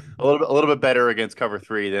 So yeah. a little bit better against cover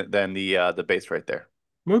 3 than the base right there.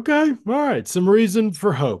 Okay. All right. Some reason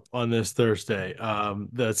for hope on this Thursday.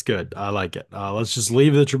 That's good. I like it. Let's just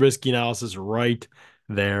leave the Trubisky analysis right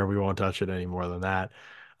there. We won't touch it any more than that.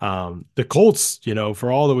 The Colts, for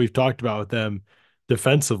all that we've talked about with them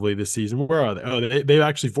defensively this season, where are they? Oh, they've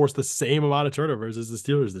actually forced the same amount of turnovers as the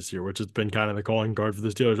Steelers this year, which has been kind of the calling card for the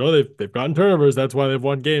Steelers. Oh, they've gotten turnovers. That's why they've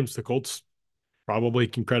won games. The Colts probably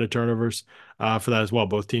can credit turnovers for that as well.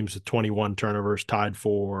 Both teams with 21 turnovers, tied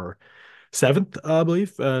for 7th, I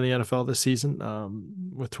believe, in the NFL this season,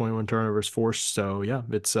 with 21 turnovers forced. So, yeah,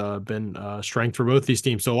 it's been strength for both these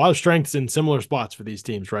teams. So, a lot of strengths in similar spots for these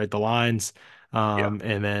teams, right? The lines, and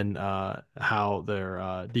then how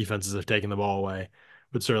their defenses have taken the ball away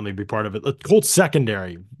would certainly be part of it. The Colts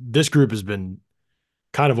secondary, this group has been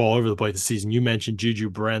kind of all over the place this season. You mentioned Juju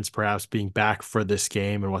Brents perhaps being back for this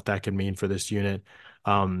game and what that could mean for this unit.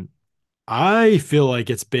 I feel like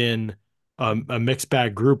it's been a mixed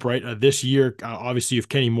bag group, right? This year, obviously, you have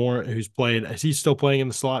Kenny Moore, who's playing. Is he still playing in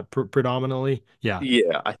the slot predominantly? Yeah.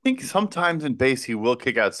 Yeah, I think sometimes in base he will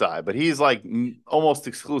kick outside, but he's like almost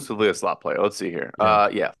exclusively a slot player. Let's see here.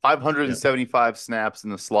 575 snaps in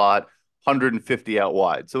the slot, 150 out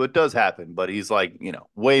wide. So it does happen, but he's like,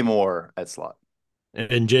 way more at slot.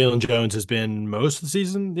 And Jalen Jones has been most of the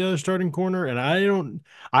season the other starting corner. And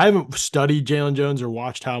I haven't studied Jalen Jones or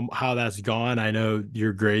watched how that's gone. I know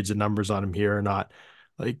your grades and numbers on him here are not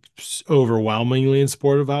like overwhelmingly in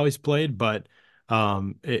support of how he's played, but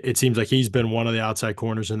It seems like he's been one of the outside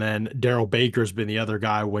corners, and then Daryl Baker's been the other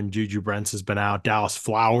guy when Juju Brents has been out. Dallas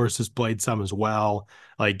Flowers has played some as well.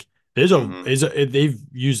 Like Mhm. they've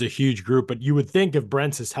used a huge group, but you would think if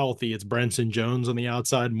Brents is healthy, it's Brents and Jones on the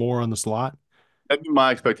outside, more on the slot. That'd be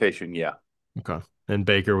my expectation. Yeah. Okay. And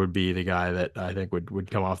Baker would be the guy that I think would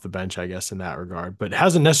come off the bench, I guess, in that regard. But it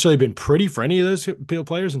hasn't necessarily been pretty for any of those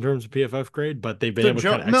players in terms of PFF grade, but they've been So able to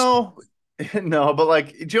kind of execute. No, no, but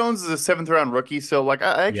like Jones is a seventh round rookie, so like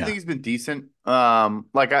I actually Yeah. think he's been decent.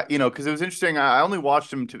 Like because it was interesting. I only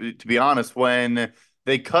watched him to be honest when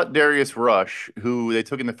they cut Darius Rush, who they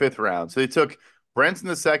took in the fifth round. So they took Brents in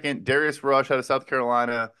the second, Darius Rush out of South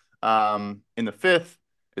Carolina, in the fifth.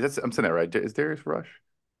 I'm saying that right? Is Darius Rush?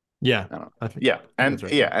 Yeah. I don't know. I think, Yeah, I think and that's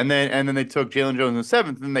right. yeah, and then they took Jalen Jones in the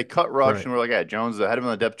seventh, and then they cut Rush, Right. and we're like, yeah, Jones is ahead of him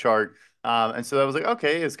on the depth chart. And so I was like,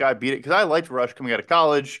 okay, this guy beat it because I liked Rush coming out of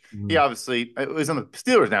college. He Mhm. obviously was on the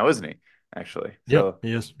Steelers now, isn't he? Actually, Yep. so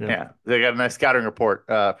He is. Yeah. yeah, they got a nice scouting report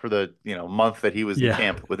for the month that he was in Yeah.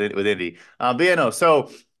 camp with Indy. But yeah, no,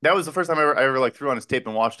 so that was the first time I ever like threw on his tape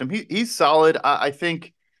and watched him. He's solid. I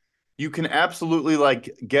think you can absolutely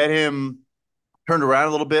like get him turned around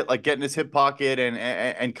a little bit, like getting his hip pocket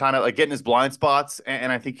and kind of like getting his blind spots.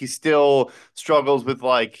 And I think he still struggles with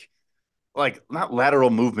like not lateral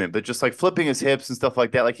movement, but just like flipping his hips and stuff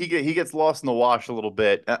like that. Like he gets lost in the wash a little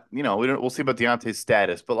bit. We'll see about Deontay's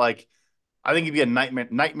status, but like I think he'd be a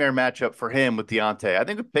nightmare matchup for him with Deontay. I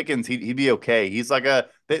think with Pickens, he'd be okay. He's like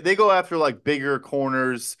they go after like bigger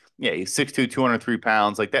corners. Yeah, he's 6'2", 203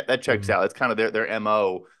 pounds. Like that checks Mhm. out. It's kind of their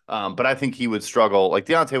MO. But I think he would struggle. Like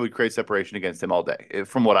Deontay would create separation against him all day,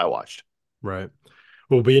 from what I watched. Right.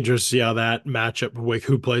 We'll be interested to see how that matchup, like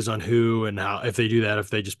who plays on who and how, if they do that, if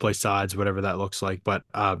they just play sides, whatever that looks like. But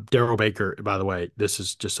Daryl Baker, by the way, this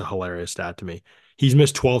is just a hilarious stat to me. He's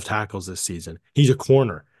missed 12 tackles this season. He's a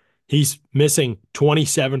corner. He's missing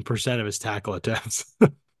 27% of his tackle attempts.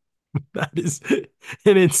 That is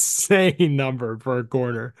an insane number for a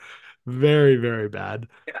corner. Very, very bad.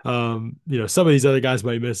 Some of these other guys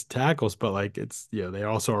might miss tackles, but like they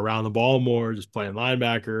also around the ball more, just playing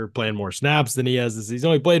linebacker, playing more snaps than he has this. He's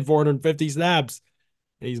only played 450 snaps.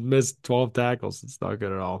 And he's missed 12 tackles. It's not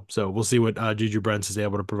good at all. So we'll see what Juju Brents is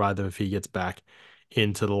able to provide them if he gets back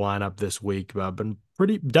into the lineup this week. Been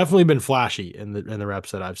definitely been flashy in the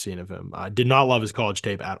reps that I've seen of him. I did not love his college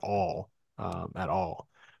tape at all, at all.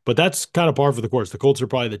 But that's kind of par for the course. The Colts are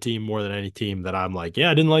probably the team more than any team that I'm like, yeah,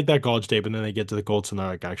 I didn't like that college tape, and then they get to the Colts and they're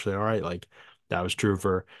like, actually, all right, like that was true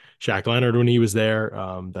for Shaq Leonard when he was there.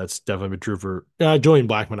 That's definitely been true for Julian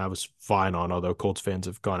Blackman. I was fine on, although Colts fans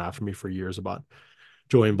have gone after me for years about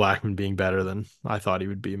Julian Blackman being better than I thought he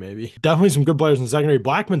would be, maybe. Definitely some good players in the secondary.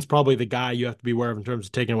 Blackman's probably the guy you have to be aware of in terms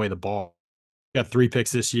of taking away the ball. He got 3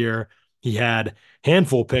 picks this year. He had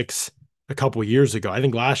handful picks a couple of years ago. I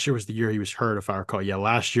think last year was the year he was hurt, if I recall. Yeah,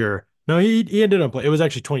 last year. No, he ended up. It was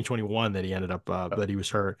actually 2021 that he ended up that he was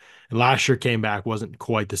hurt. And last year came back, wasn't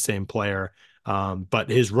quite the same player. But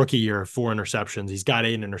his rookie year, 4 interceptions. He's got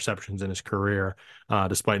 8 interceptions in his career,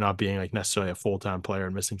 despite not being like necessarily a full-time player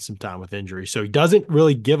and missing some time with injury. So he doesn't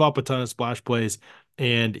really give up a ton of splash plays,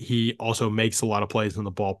 and he also makes a lot of plays on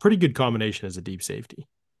the ball. Pretty good combination as a deep safety.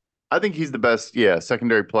 I think he's the best, yeah,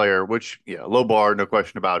 secondary player, which, yeah, low bar, no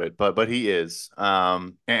question about it, but he is.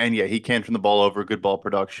 And yeah, he can turn the ball over, good ball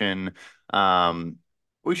production. Um,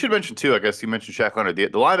 we should mention too, I guess you mentioned Shaq Leonard, the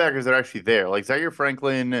linebackers that are actually there. Like Zaire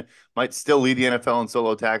Franklin might still lead the NFL in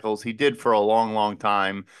solo tackles. He did for a long, long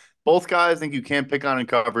time. Both guys, I think you can pick on in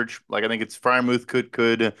coverage. Like I think it's Fryermuth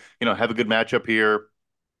could have a good matchup here.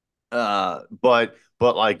 But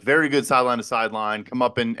like very good sideline to sideline, come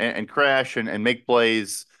up and crash and make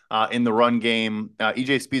plays in the run game.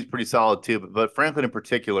 EJ Speed's pretty solid too, but Franklin in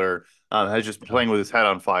particular has just been playing with his head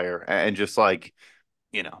on fire and just like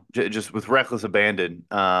just with reckless abandon.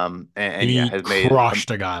 And yeah, He has made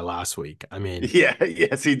crushed a guy last week. I mean, yeah,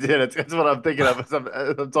 yes, he did. That's what I'm thinking of as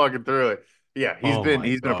I'm talking through it. Yeah, he's oh been my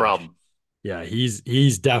he's been a gosh. problem. Yeah,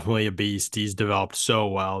 he's definitely a beast. He's developed so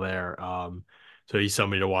well there. So he's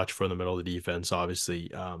somebody to watch for in the middle of the defense,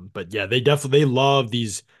 obviously. But yeah, they love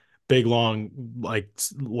these big, long, like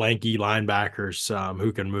lanky linebackers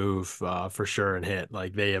who can move for sure and hit.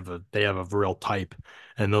 Like they have a real type,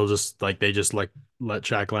 and they just like let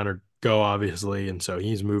Shaq Leonard go, obviously, and so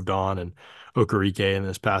he's moved on, and Okereke in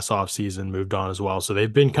this past offseason moved on as well. So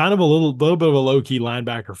they've been kind of a little bit of a low key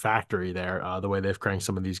linebacker factory there, the way they've cranked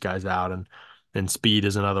some of these guys out, and speed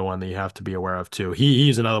is another one that you have to be aware of too.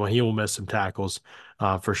 He's another one. He will miss some tackles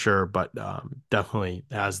for sure, but definitely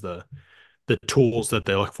has the the tools that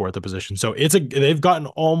they look for at the position. So they've gotten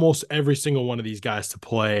almost every single one of these guys to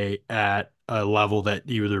play at a level that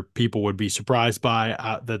either people would be surprised by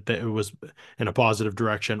that it was in a positive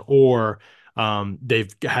direction, or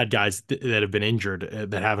they've had guys that have been injured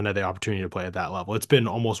that haven't had the opportunity to play at that level. It's been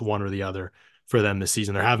almost one or the other for them this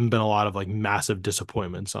season. There haven't been a lot of like massive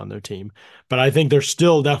disappointments on their team, but I think they're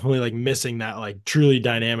still definitely like missing that like truly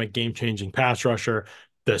dynamic game-changing pass rusher,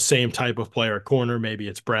 the same type of player at corner. Maybe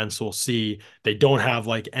it's Brents. We'll see. They don't have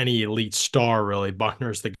like any elite star really.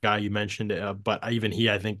 Buckner's the guy you mentioned, but even he,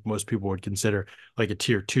 I think most people would consider like a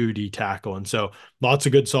tier 2 D tackle. And so lots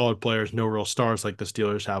of good solid players, no real stars like the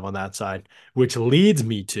Steelers have on that side, which leads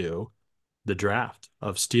me to the draft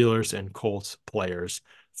of Steelers and Colts players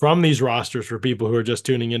from these rosters. For people who are just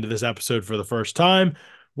tuning into this episode for the first time,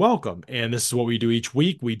 welcome. And this is what we do each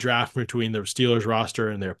week. We draft between the Steelers roster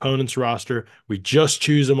and their opponent's roster. We just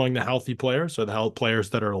choose among the healthy players, so the health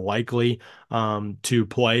players that are likely to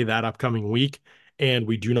play that upcoming week. And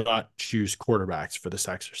we do not choose quarterbacks for this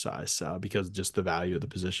exercise because just the value of the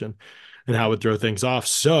position and how it would throw things off.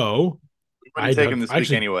 So we wouldn't take him this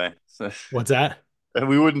week anyway. So. What's that?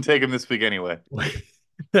 We wouldn't take him this week anyway.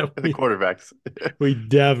 The quarterbacks. We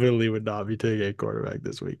definitely would not be taking a quarterback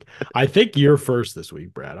this week. I think you're first this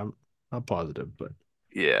week, Brad. I'm not positive, but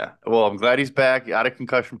yeah. Well, I'm glad he's back out of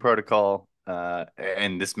concussion protocol.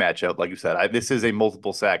 And this matchup, like you said, this is a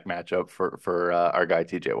multiple sack matchup for our guy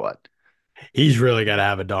TJ Watt. He's really got to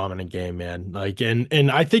have a dominant game, man. Like,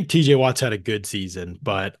 and I think TJ Watt's had a good season,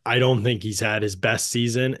 but I don't think he's had his best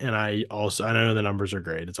season. And I know the numbers are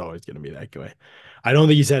great. It's always going to be that way. I don't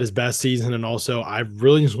think he's had his best season. And also, I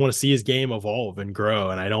really just want to see his game evolve and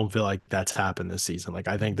grow. And I don't feel like that's happened this season. Like,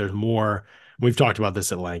 I think there's more. We've talked about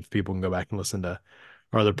this at length. People can go back and listen to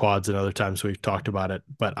our other pods and other times we've talked about it.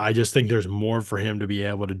 But I just think there's more for him to be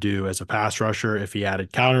able to do as a pass rusher if he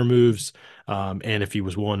added counter moves, and if he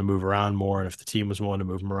was willing to move around more, and if the team was willing to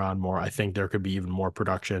move him around more. I think there could be even more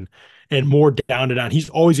production and more down to down.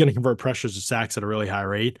 He's always going to convert pressures to sacks at a really high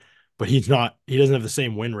rate, but he doesn't have the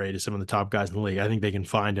same win rate as some of the top guys in the league. I think they can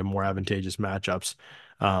find him more advantageous matchups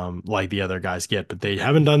like the other guys get, but they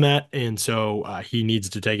haven't done that. And so he needs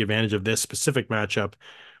to take advantage of this specific matchup,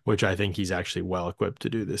 which I think he's actually well equipped to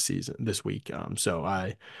do this week. So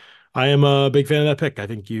I am a big fan of that pick. I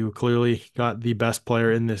think you clearly got the best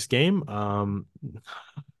player in this game. Oh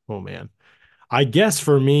man, I guess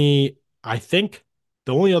for me, I think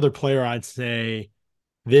the only other player I'd say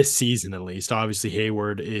this season, at least, obviously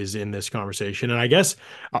Hayward is in this conversation. And I guess,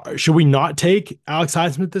 should we not take Alex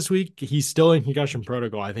Highsmith this week? He's still in concussion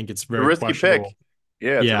protocol. I think it's very risky pick.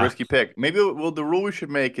 Yeah, it's a risky pick. Maybe the rule we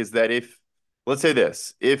should make is that let's say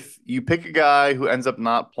this, if you pick a guy who ends up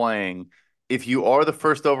not playing, if you are the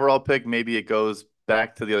first overall pick, maybe it goes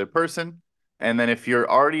back to the other person. And then if you're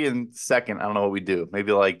already in second, I don't know what we do.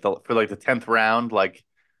 Maybe like for the 10th round, like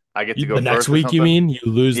I get to go the next first week. You mean you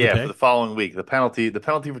lose the pick? For the following week, the penalty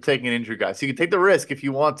for taking an injured guy. So you can take the risk if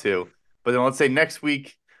you want to, but then let's say next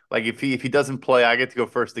week, like if he doesn't play, I get to go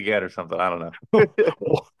first again or something. I don't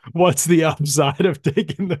know. What's the upside of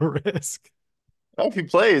taking the risk? Well, if he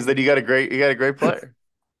plays, then you got a great player.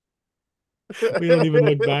 We don't even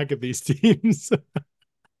look back at these teams.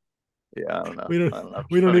 Yeah, I don't know.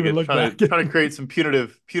 We don't even look back. Trying to create some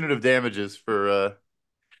punitive damages for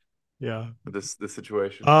this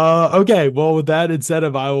situation. Okay. Well, with that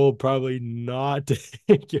incentive, I will probably not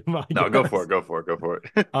take him. No, go for it.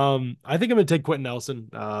 I think I'm gonna take Quentin Nelson.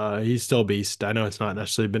 He's still a beast. I know it's not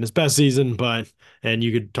necessarily been his best season, and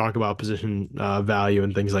you could talk about position value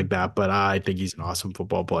and things like that, but I think he's an awesome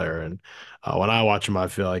football player. And when I watch him, I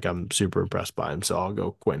feel like I'm super impressed by him. So I'll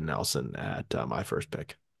go Quentin Nelson at my first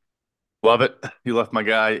pick. Love it. You left my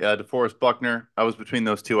guy, DeForest Buckner. I was between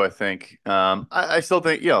those two, I think. I still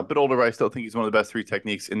think, a bit older, but I still think he's one of the best 3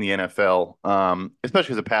 techniques in the NFL,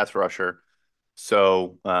 especially as a pass rusher.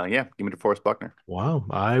 So, give me DeForest Buckner. Wow.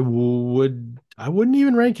 I wouldn't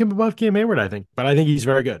even rank him above Cam Hayward, I think. But I think he's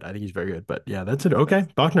very good. But yeah, that's it. Okay.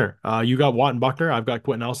 Buckner. You got Watt and Buckner. I've got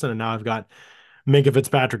Quentin Nelson, and now I've got Minkah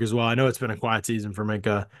Fitzpatrick as well. I know it's been a quiet season for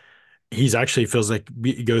Minkah. He's actually feels like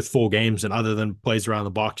he goes full games, and other than plays around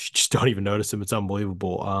the box, you just don't even notice him. It's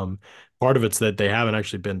unbelievable. Part of it's that they haven't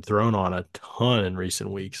actually been thrown on a ton in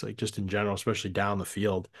recent weeks, like just in general, especially down the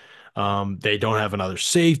field. They don't have another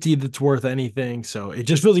safety that's worth anything. So it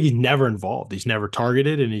just feels like he's never involved. He's never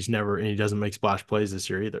targeted, and he doesn't make splash plays this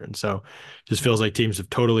year either. And so just feels like teams have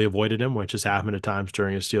totally avoided him, which has happened at times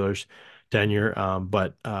during his Steelers tenure.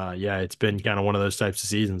 It's been kind of one of those types of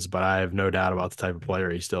seasons, but I have no doubt about the type of player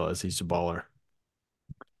he still is. He's a baller.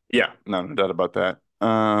 Yeah, no doubt about that.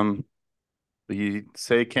 you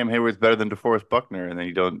say Cam Hayward's better than DeForest Buckner, and then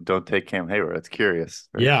you don't take Cam Hayward. That's curious.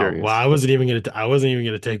 Very Yeah, well, curious. I wasn't even gonna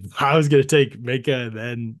take. I was gonna take Minka, and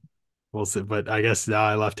then we'll see. But I guess now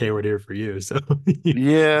I left Hayward here for you, so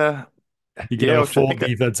Yeah, you can have yeah. a Which I full think.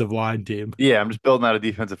 defensive line team. Yeah, I'm just building out a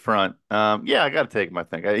defensive front. Yeah, I got to take him. I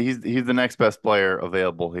think he's the next best player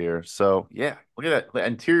available here. So yeah, look at that the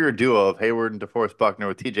interior duo of Hayward and DeForest Buckner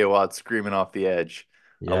with T.J. Watt screaming off the edge.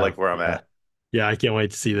 I Yeah, like where I'm yeah, at. yeah. I can't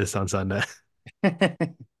wait to see this on Sunday.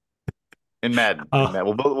 In Madden, Oh,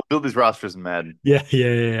 we'll build these rosters in Madden. yeah, yeah,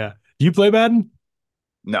 yeah, yeah. Do you play Madden?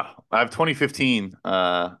 No, I have 2015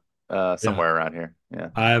 Yeah, somewhere around here. Yeah.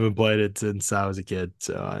 I haven't played it since I was a kid,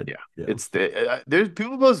 so Yeah, yeah. it's there's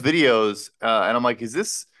people post videos, and I'm like, is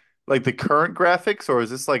this like the current graphics or is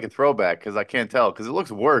this like a throwback? Because I can't tell because it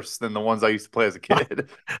looks worse than the ones I used to play as a kid.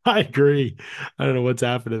 I agree. I don't know what's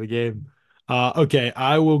happened to the game. Okay,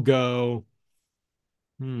 I will go.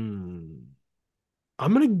 Hmm. I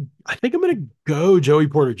think I'm gonna go Joey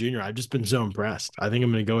Porter Jr. I've just been so impressed. I think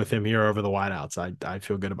I'm gonna go with him here over the wideouts. I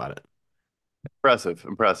feel good about it. Impressive,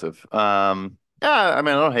 impressive. Yeah, I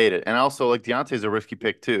mean, I don't hate it, and also like Deontay's a risky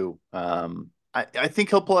pick too. I think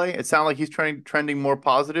he'll play. It sounds like he's trending more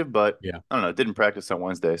positive, but Yeah. I don't know. Didn't practice on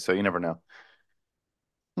Wednesday, so you never know.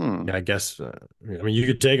 Hmm. Yeah, I guess. I mean, you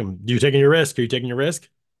could take him. You taking your risk? Are you taking your risk?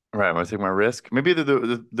 All right, I'm gonna take my risk. Maybe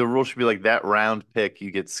the rule should be like that round pick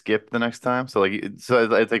you get skipped the next time. So it's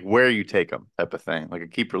like where you take them type of thing, like a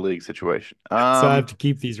keeper league situation. So I have to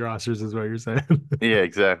keep these rosters, is what you're saying. Yeah,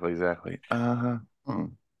 exactly, exactly.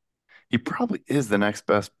 He probably is the next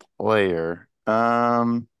best player.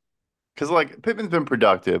 Because like Pittman's been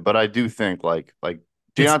productive, but I do think like It's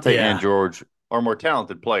Deontay and yeah. George are more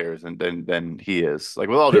talented players than he is. Like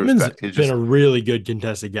with all due Pittman's respect, he's been just a really good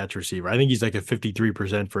contested catch receiver. I think he's like a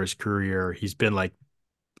 53% for his career. He's been like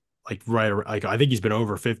like I think he's been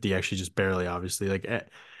over 50 actually, just barely, obviously, like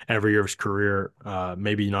every year of his career.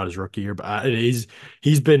 Maybe not his rookie year, but he's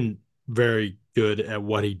been very good at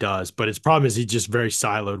what he does. But his problem is he's just very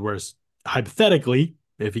siloed. Whereas hypothetically,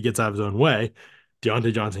 if he gets out of his own way,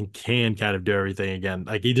 Deontay Johnson can kind of do everything again.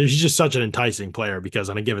 Like he's just such an enticing player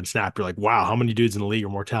because on a given snap, you're like, wow, how many dudes in the league are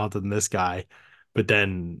more talented than this guy? But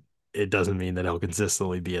then it doesn't mean that he'll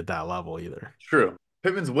consistently be at that level either. true.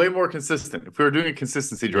 Pittman's way more consistent. If we were doing a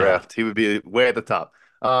consistency Yeah. draft, he would be way at the top.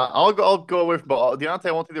 I'll go away from Deontay.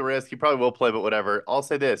 I won't take the risk. He probably will play, but whatever. I'll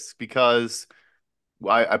say this because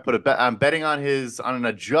I put a bet. I'm betting on an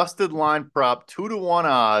adjusted line prop 2-1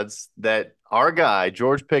 odds that our guy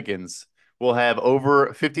George Pickens will have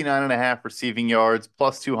over 59.5 receiving yards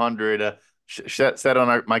plus 200. Said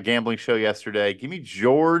on my gambling show yesterday. Give me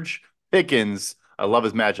George Pickens. I love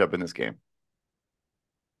his matchup in this game.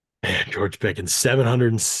 Man, George Pickens,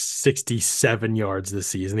 767 yards this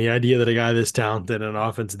season. The idea that a guy this talented and an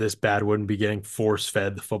offense this bad wouldn't be getting force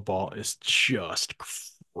fed the football is just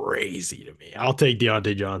crazy to me. I'll take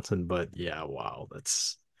Deontay Johnson, but yeah, wow.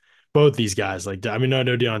 That's both these guys. Like, I mean, I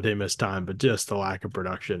know Deontay missed time, but just the lack of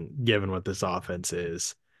production, given what this offense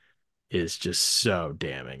is just so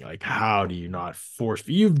damning. Like, how do you not force?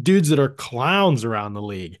 You have dudes that are clowns around the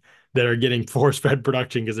league that are getting force fed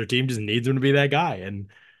production because their team just needs them to be that guy. And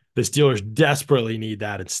the Steelers desperately need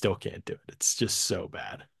that and still can't do it. It's just so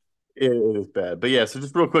bad. It is bad. But yeah, so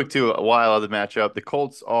just real quick too, while of the matchup, the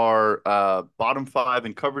Colts are bottom 5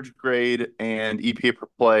 in coverage grade and EPA per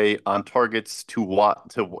play on targets to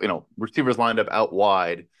receivers lined up out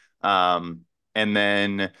wide. And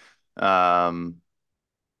then again,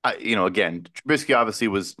 Trubisky obviously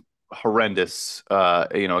was horrendous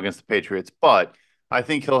against the Patriots, but I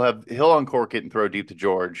think he'll uncork it and throw deep to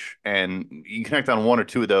George, and you connect on one or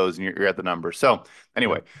two of those, and you're at the number. So Yeah.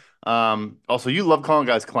 anyway, also you love calling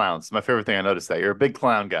guys clowns. It's my favorite thing. I noticed that you're a big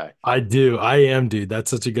clown guy. I do. I am, dude. That's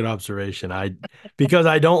such a good observation. Because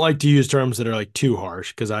I don't like to use terms that are like too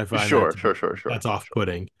harsh because I find that Sure, to sure, be sure, sure, that's sure.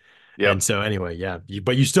 off-putting. And Yep. so anyway, yeah.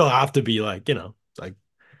 But you still have to be like, like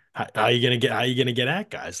how you gonna get at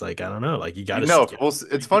guys? Like, I don't know. Like you You gotta know, you well,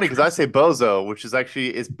 it's funny because I say bozo, which is actually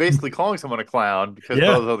it's basically calling someone a clown because Yeah,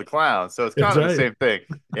 bozo the clown. So it's that's kind of the right. same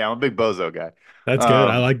thing. Yeah, I'm a big bozo guy. That's good.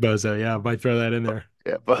 I Um, like Bozo. Yeah, I might throw that in there.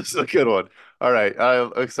 yeah, bozo's a good one. All right,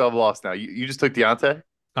 so I'm lost now. You just took Deontay.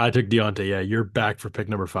 I took Deontay. Yeah, you're back for pick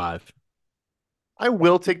number 5. I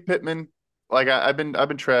will take Pittman. Like I've been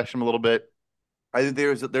trashing him a little bit. I think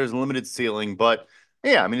there's a limited ceiling, but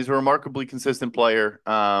yeah, I mean he's a remarkably consistent player.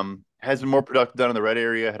 Has been more productive down in the red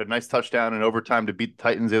area. Had a nice touchdown in overtime to beat the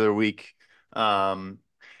Titans the other week. And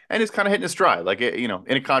is kind of hitting his stride. Like in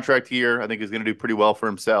a contract year, I think he's going to do pretty well for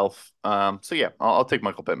himself. So yeah, I'll take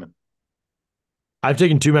Michael Pittman. I've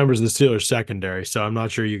taken two members of the Steelers secondary, so I'm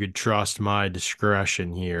not sure you could trust my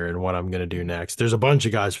discretion here in what I'm going to do next. There's a bunch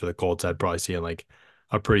of guys for the Colts I'd probably see in like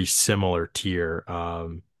a pretty similar tier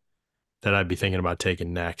that I'd be thinking about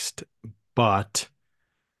taking next. But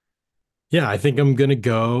yeah, I think I'm going to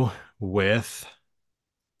go with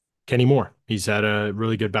Kenny Moore. He's had a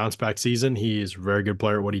really good bounce back season. He is a very good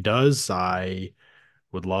player at what he does. I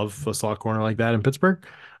would love a slot corner like that in Pittsburgh.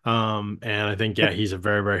 And I think, yeah, he's a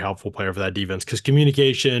very, very helpful player for that defense because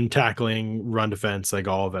communication, tackling, run defense, like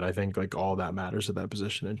all of it, I think like all that matters at that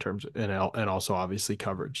position in terms of, and also obviously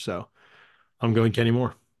coverage. So I'm going Kenny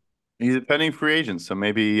Moore. He's a pending free agent, so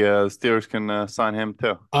maybe the Steelers can sign him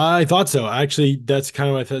too. I thought so. Actually, that's kind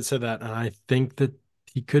of why I said that. And I think that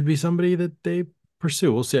he could be somebody that they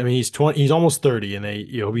pursue. We'll see. I mean, he's 20, he's almost 30 and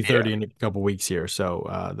he'll be 30 in a couple weeks here.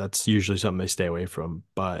 So that's usually something they stay away from,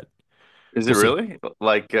 but Is it we'll see. really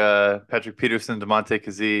like Patrick Peterson, DeMonte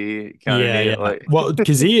Kazee, Yeah, yeah. like Well,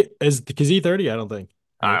 Kazee 30? I don't think.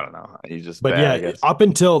 I don't know. He's just But bad, I yeah, guess. up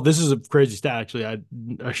until this is a crazy stat, actually. I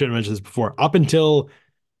should have mentioned this before. Up until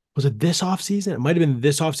was it this offseason? It might have been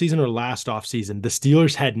this offseason or last offseason. The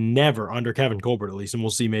Steelers had never, under Kevin Colbert at least, and we'll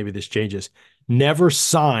see maybe this changes, never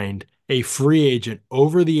signed a free agent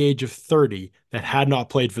over the age of 30 that had not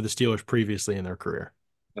played for the Steelers previously in their career.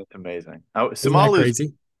 That's amazing. Oh, Isn't that Samalu's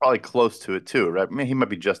crazy? probably close to it too, right? I mean, he might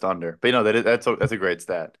be just under, but that's a great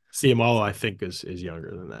stat. Ciamalo, I think, is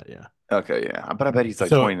younger than that. Yeah. Okay, yeah, but I bet he's like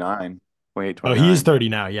So, 29, 28, oh, he is 29 30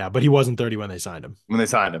 now. Yeah, but he wasn't 30 when they signed him. when they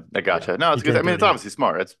signed him. I Yeah, gotcha. No, it's he good. I turned mean, it's 30. obviously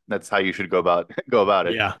smart. That's how you should go about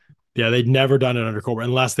it. Yeah. Yeah, they'd never done it under Colbert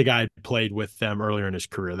unless the guy played with them earlier in his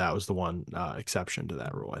career. That was the one exception to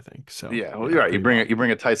that rule, I think. So Yeah, well, you're right. You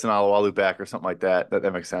bring a Tyson Alualu back or something like that.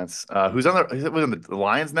 That makes sense. Who's on the? Is it within the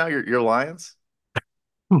Lions now? Your Lions?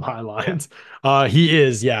 my Yeah, lines. He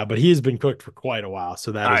is, yeah, but he has been cooked for quite a while,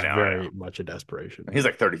 so that I is know. I know. very much a desperation. He's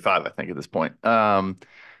like 35, I think, at this point.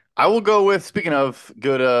 I will go with, speaking of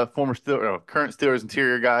good former current Steelers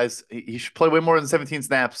interior guys, he should play way more than 17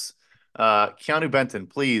 snaps. Keanu Benton,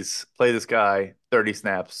 please play this guy 30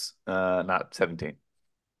 snaps, not 17.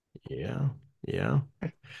 Yeah, yeah.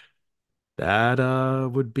 That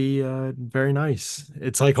would be very nice.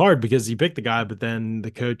 It's like hard because you pick the guy, but then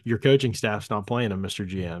your coaching staff's not playing him, Mr.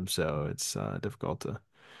 GM. So it's difficult to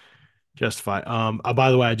justify.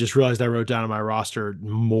 By the way, I just realized I wrote down on my roster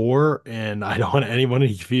Moore, and I don't want anyone to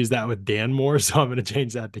confuse that with Dan Moore, so I'm going to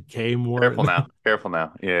change that to K Moore. Careful now. Careful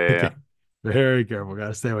now. Yeah, yeah, yeah. Okay, very careful. Got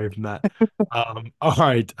to stay away from that. All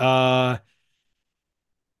right.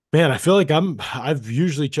 Man, I feel like I've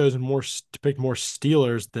usually chosen to pick more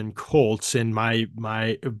Steelers than Colts in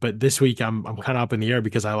but this week I'm kind of up in the air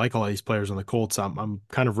because I like all these players on the Colts. I'm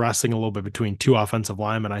kind of wrestling a little bit between two offensive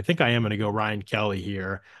linemen. I think I am going to go Ryan Kelly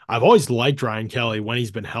here. I've always liked Ryan Kelly when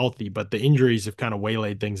he's been healthy, but the injuries have kind of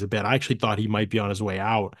waylaid things a bit. I actually thought he might be on his way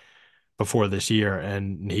out before this year,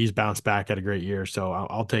 and he's bounced back at a great year. So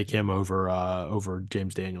I'll take him over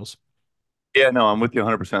James Daniels. Yeah, no, I'm with you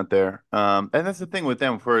 100% there. And that's the thing with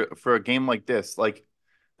them for a game like this. Like,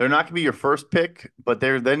 they're not going to be your first pick, but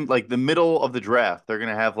they're then like the middle of the draft. They're going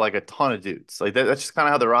to have like a ton of dudes. Like that's just kind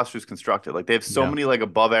of how the roster is constructed. Like they have so Yeah. many like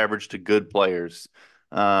above average to good players.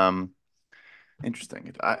 Um,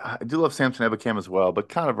 Interesting. I do love Samson Ebukam as well, but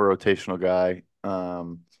kind of a rotational guy.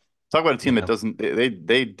 Talk about a team that Yeah. doesn't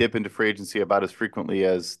they dip into free agency about as frequently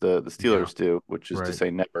as the Yeah. Steelers do, which is to Right. say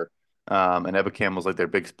never. And Ebukam was like their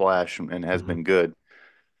big splash and has Mhm. been good.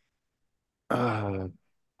 Uh,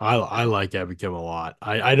 I like Ebikim a lot.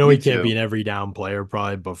 I know Me he can't be too. an every down player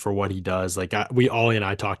probably, but for what he does, like Ollie and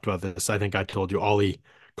I talked about this. I think I told you Ollie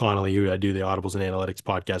Connolly, who I do the Audibles and Analytics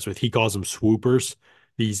podcast with, he calls them swoopers.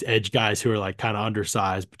 These edge guys who are like kind of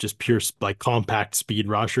undersized, but just pure like compact speed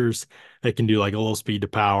rushers that can do like a little speed to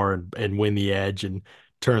power and win the edge and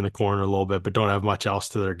turn the corner a little bit, but don't have much else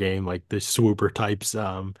to their game. Like the swooper types.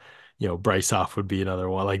 Bryce Huff would be another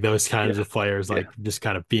one. Like those kinds Yeah, of players, yeah, like just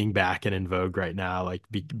kind of being back and in vogue right now, like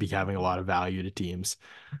be having a lot of value to teams.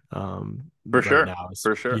 for Right sure, now, is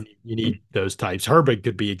for sure, you need those types. Herbig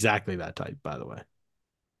could be exactly that type, by the way.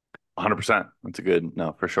 100%. That's a good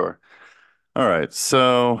no for sure. All right,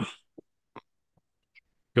 so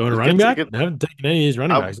Going to let's running get to back. get. I haven't taken any of these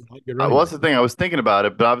running I, backs. I like good well, running that's backs. the thing. I was thinking about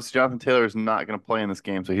it, but obviously Jonathan Taylor is not going to play in this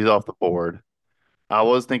game, so he's off the board. I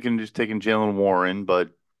was thinking just taking Jalen Warren,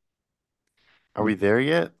 but are we there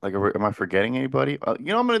yet? Like, am I forgetting anybody? You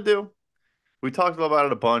know what I'm going to do? We talked about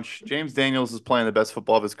it a bunch. James Daniels is playing the best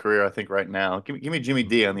football of his career, I think, right now. Give me Jimmy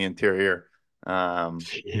D on the interior.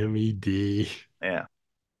 Jimmy D. Yeah.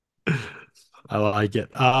 I like it.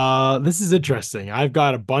 This is interesting. I've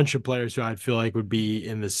got a bunch of players who I feel like would be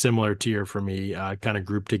in the similar tier for me, kind of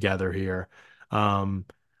grouped together here.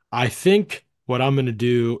 I think what I'm going to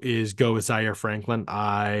do is go with Zaire Franklin.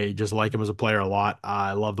 I just like him as a player a lot.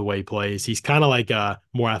 I love the way he plays. He's kind of like a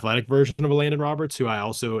more athletic version of Landon Roberts, who I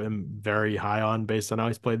also am very high on based on how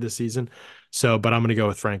he's played this season. So, but I'm going to go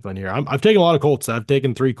with Franklin here. I've taken a lot of Colts. I've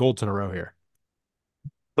taken 3 Colts in a row here.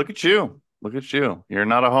 Look at you. Look at you. You're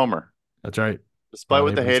not a homer, That's right. despite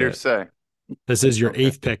what the Anybody say haters it. say. This is your Okay.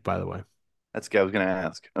 8th pick, by the way. That's what I was going to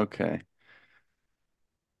ask. Okay.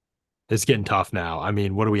 It's getting tough now. I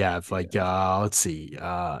mean, what do we have? Like, let's see.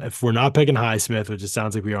 If we're not picking Highsmith, which it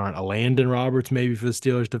sounds like we aren't, a Landon Roberts maybe for the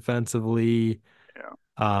Steelers defensively.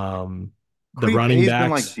 Yeah. The Quiddy running Pay's been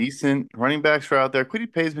like backs. decent. Running backs are out there.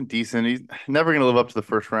 Quiddy Pay's been decent. He's never going to live up to the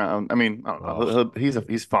first round. I mean, I don't know. Oh,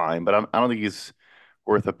 He's fine, but I don't think he's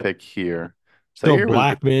worth a pick here. still Zaire was,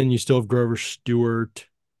 Blackman. You still have Grover Stewart.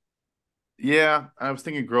 yeah. I was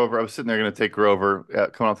thinking Grover. I was sitting there going to take Grover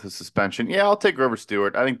coming off the suspension. Yeah, I'll take Grover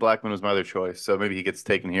Stewart. I think Blackman was my other choice, so maybe he gets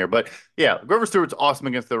taken here. But yeah, Grover Stewart's awesome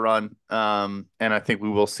against the run, and I think we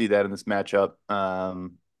will see that in this matchup.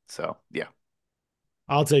 So yeah.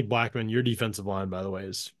 I'll take Blackman. Your defensive line, by the way,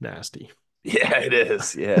 is nasty. Yeah, it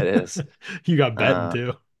is. Yeah, it is. You got Benton Uh,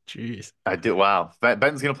 too. Jeez. I do. Wow.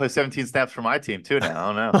 Benton's going to play 17 snaps for my team too now.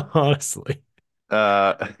 Oh no. Honestly. All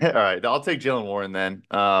right. I'll take Jalen Warren then.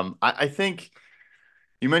 I think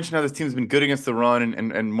you mentioned how this team's been good against the run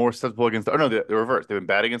and more susceptible against the, oh no, the reverse. They've been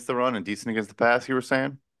bad against the run and decent against the pass, you were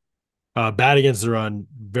saying? Bad against the run,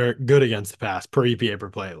 very good against the pass, per EPA per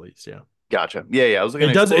play at least. Yeah. Gotcha. Yeah, yeah. I was looking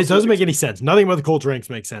at It doesn't make explosive. any sense. Nothing about the Colts ranks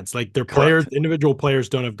makes sense. Like their players, Correct. individual players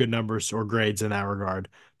don't have good numbers or grades in that regard,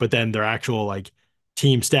 but then their actual like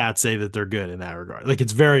team stats say that they're good in that regard. Like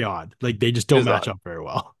it's very odd. Like they just don't match Bizarre. up very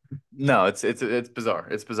well. No, it's bizarre.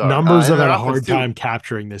 It's bizarre. Numbers And have their had a offense hard too. time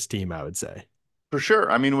capturing this team, I would say. For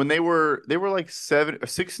sure. I mean, when they were like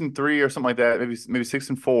 6-3 or something like that, maybe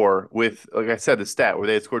 6-4 with, like I said, the stat where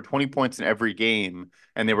they had scored 20 points in every game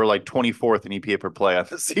and they were like 24th in EPA per play on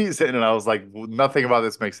the season. And I was like, nothing about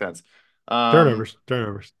this makes sense. Um, Turnovers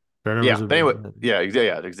yeah, have but anyway, been. yeah,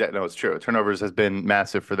 exactly. No, it's true. Turnovers has been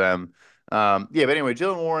massive for them. Yeah, but anyway,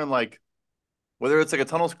 Jalen Warren, like whether it's like a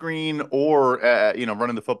tunnel screen or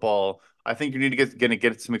running the football, I think you need to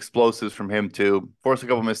get some explosives from him too. Force a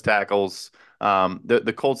couple missed tackles.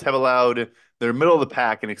 The Colts have allowed their middle of the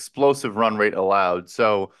pack an explosive run rate allowed.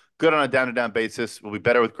 So good on a down to down basis. Will be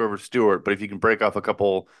better with Grover Stewart, but if you can break off a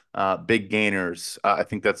couple big gainers, I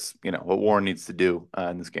think that's what Warren needs to do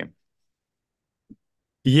in this game.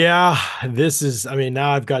 Yeah, this is, I mean,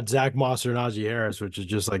 now I've got Zach Moss or Najee Harris, which is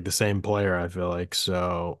just like the same player, I feel like.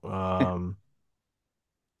 So,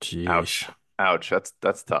 geez. Ouch, ouch.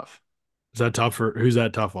 That's tough. Is that tough for who's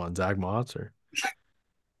that tough on? Zach Moss or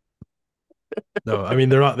no? I mean,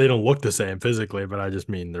 they don't look the same physically, but I just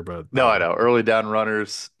mean they're both. No, I know. Early down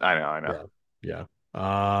runners. I know. Yeah.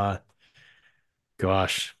 Yeah.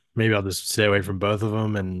 Gosh, maybe I'll just stay away from both of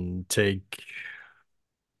them and take.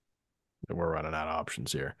 We're running out of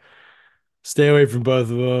options here. Stay away from both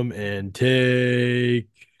of them and take.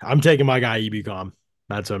 I'm taking my guy Ebicom.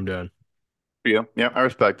 That's what I'm doing. Yeah, I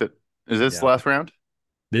respect it. Is this the Yeah. last round?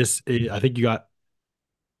 I think you got.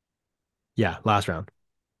 Yeah, last round.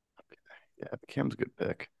 Yeah, Cam's a good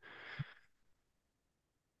pick.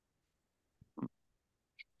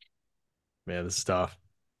 Man, this is tough.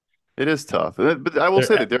 It is tough, but I will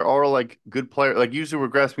say that there are like good players. Like usually we're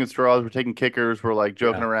grasping at straws, we're taking kickers, we're like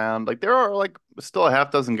joking Yeah. around. Like there are like still a half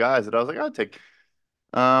dozen guys that I was like, I'd take.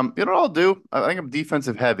 You know what I'll do? I think I'm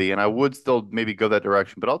defensive heavy, and I would still maybe go that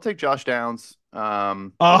direction, but I'll take Josh Downs.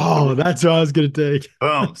 Oh, that's what I was gonna take.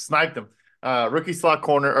 Boom, sniped him. Rookie slot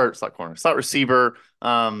receiver.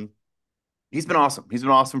 He's been awesome. He's been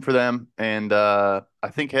awesome for them, and I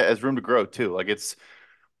think has room to grow too. Like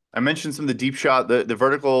I mentioned some of the deep shot, the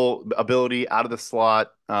vertical ability out of the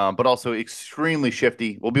slot, but also extremely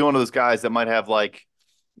shifty. Will be one of those guys that might have like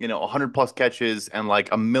 100 plus catches and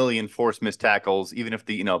like a million forced missed tackles, even if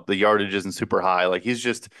the yardage isn't super high. Like he's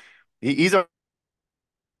a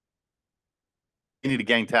you need to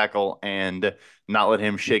gang tackle and not let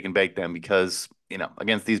him shake and bake them because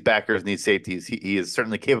against these backers and these safeties, he is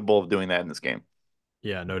certainly capable of doing that in this game.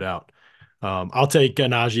 Yeah, no doubt. I'll take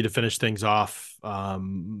Najee to finish things off.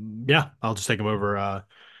 Yeah, I'll just take him over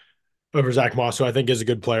Zach Moss, who I think is a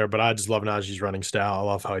good player, but I just love Najee's running style. I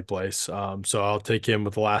love how he plays. So I'll take him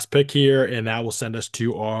with the last pick here, and that will send us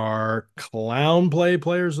to our clown play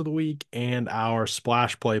players of the week and our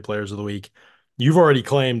splash play players of the week. You've already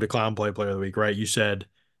claimed a clown play player of the week, right? You said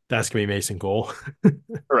that's gonna be Mason Cole.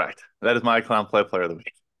 Correct. That is my clown play player of the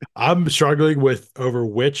week. I'm struggling with over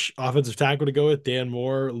which offensive tackle to go with. Dan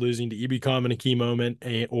Moore losing to Ebicom in a key moment,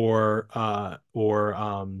 or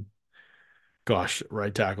Gosh,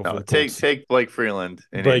 right tackle for the Colts. Take Blake Freeland.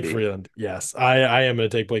 Blake Freeland, yes. I am going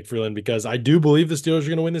to take Blake Freeland because I do believe the Steelers are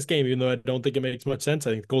going to win this game, even though I don't think it makes much sense.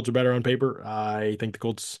 I think the Colts are better on paper. I think the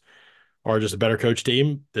Colts are just a better coach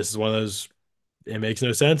team. This is one of those, it makes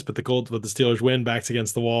no sense, but the Steelers win, backs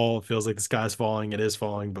against the wall. It feels like the sky's falling. It is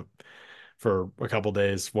falling, but for a couple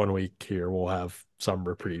days, 1 week here, we'll have some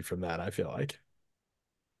reprieve from that, I feel like.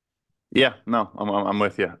 Yeah, no, I'm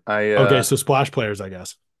with you. Okay, so splash players, I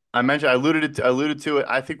guess. I alluded to it.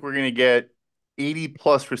 I think we're going to get 80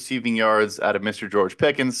 plus receiving yards out of Mr. George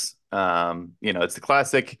Pickens. It's the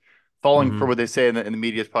classic falling for what they say in the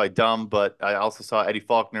media is probably dumb, but I also saw Eddie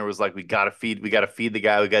Faulkner was like, we got to feed the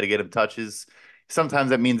guy. We got to get him touches. Sometimes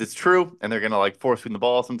that means it's true and they're going to like force feed the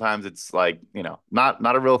ball. Sometimes it's like, not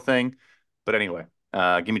a real thing. But anyway,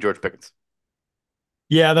 give me George Pickens.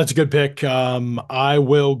 Yeah, that's a good pick. I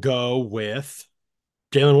will go with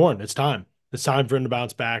Jaylen Warren. It's time. It's time for him to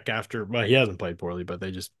bounce back after, well, he hasn't played poorly, but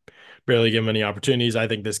they just barely give him any opportunities. I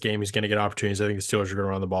think this game he's going to get opportunities. I think the Steelers are going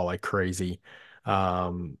to run the ball like crazy.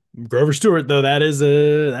 Grover Stewart, though, that is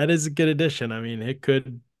a good addition. I mean, it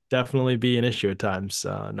could definitely be an issue at times,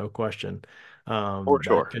 no question. For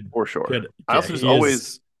sure. I also just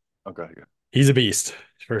always okay. He's a beast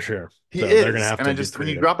for sure. He is. They're gonna have when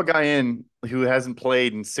you drop a guy in who hasn't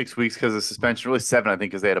played in 6 weeks because of suspension, really 7, I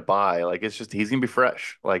think, because they had a bye. Like he's gonna be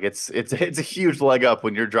fresh. Like it's a huge leg up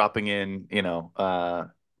when you're dropping in,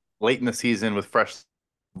 late in the season with fresh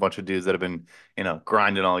bunch of dudes that have been,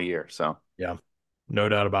 grinding all year. So yeah. No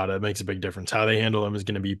doubt about it. It makes a big difference. How they handle him is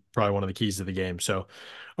going to be probably one of the keys to the game. So,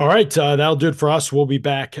 all right, that'll do it for us. We'll be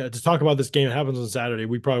back to talk about this game. It happens on Saturday.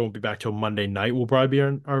 We probably won't be back till Monday night. We'll probably be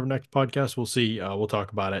on our next podcast. We'll see. We'll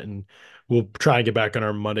talk about it, and we'll try and get back on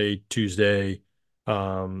our Monday, Tuesday,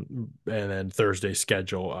 and then Thursday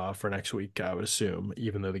schedule for next week, I would assume,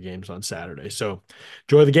 even though the game's on Saturday. So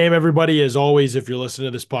enjoy the game, everybody. As always, if you're listening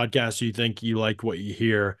to this podcast, you think you like what you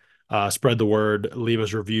hear, spread the word, leave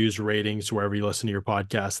us reviews, ratings, wherever you listen to your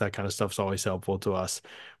podcast. That kind of stuff's always helpful to us.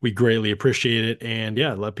 We greatly appreciate it. And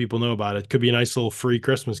yeah, let people know about it. Could be a nice little free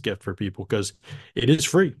Christmas gift for people because it is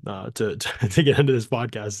free to get into this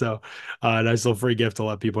podcast. So a nice little free gift to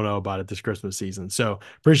let people know about it this Christmas season. So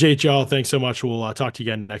appreciate y'all. Thanks so much. We'll talk to you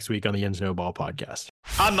again next week on the Ins No Ball podcast.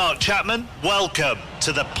 I'm Mark Chapman. Welcome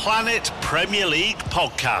to the Planet Premier League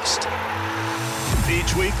podcast.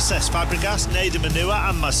 Each week, Cesc Fabregas, Nader Manua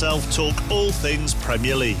and myself talk all things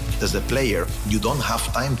Premier League. As a player, you don't have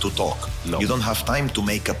time to talk. No. You don't have time to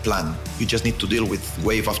make a plan. You just need to deal with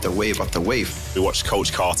wave after wave after wave. We watched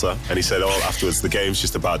Coach Carter and he said, afterwards, the game's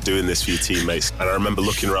just about doing this for your teammates. And I remember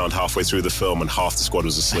looking around halfway through the film and half the squad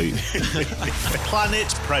was asleep. Planet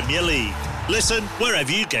Premier League. Listen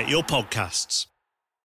wherever you get your podcasts.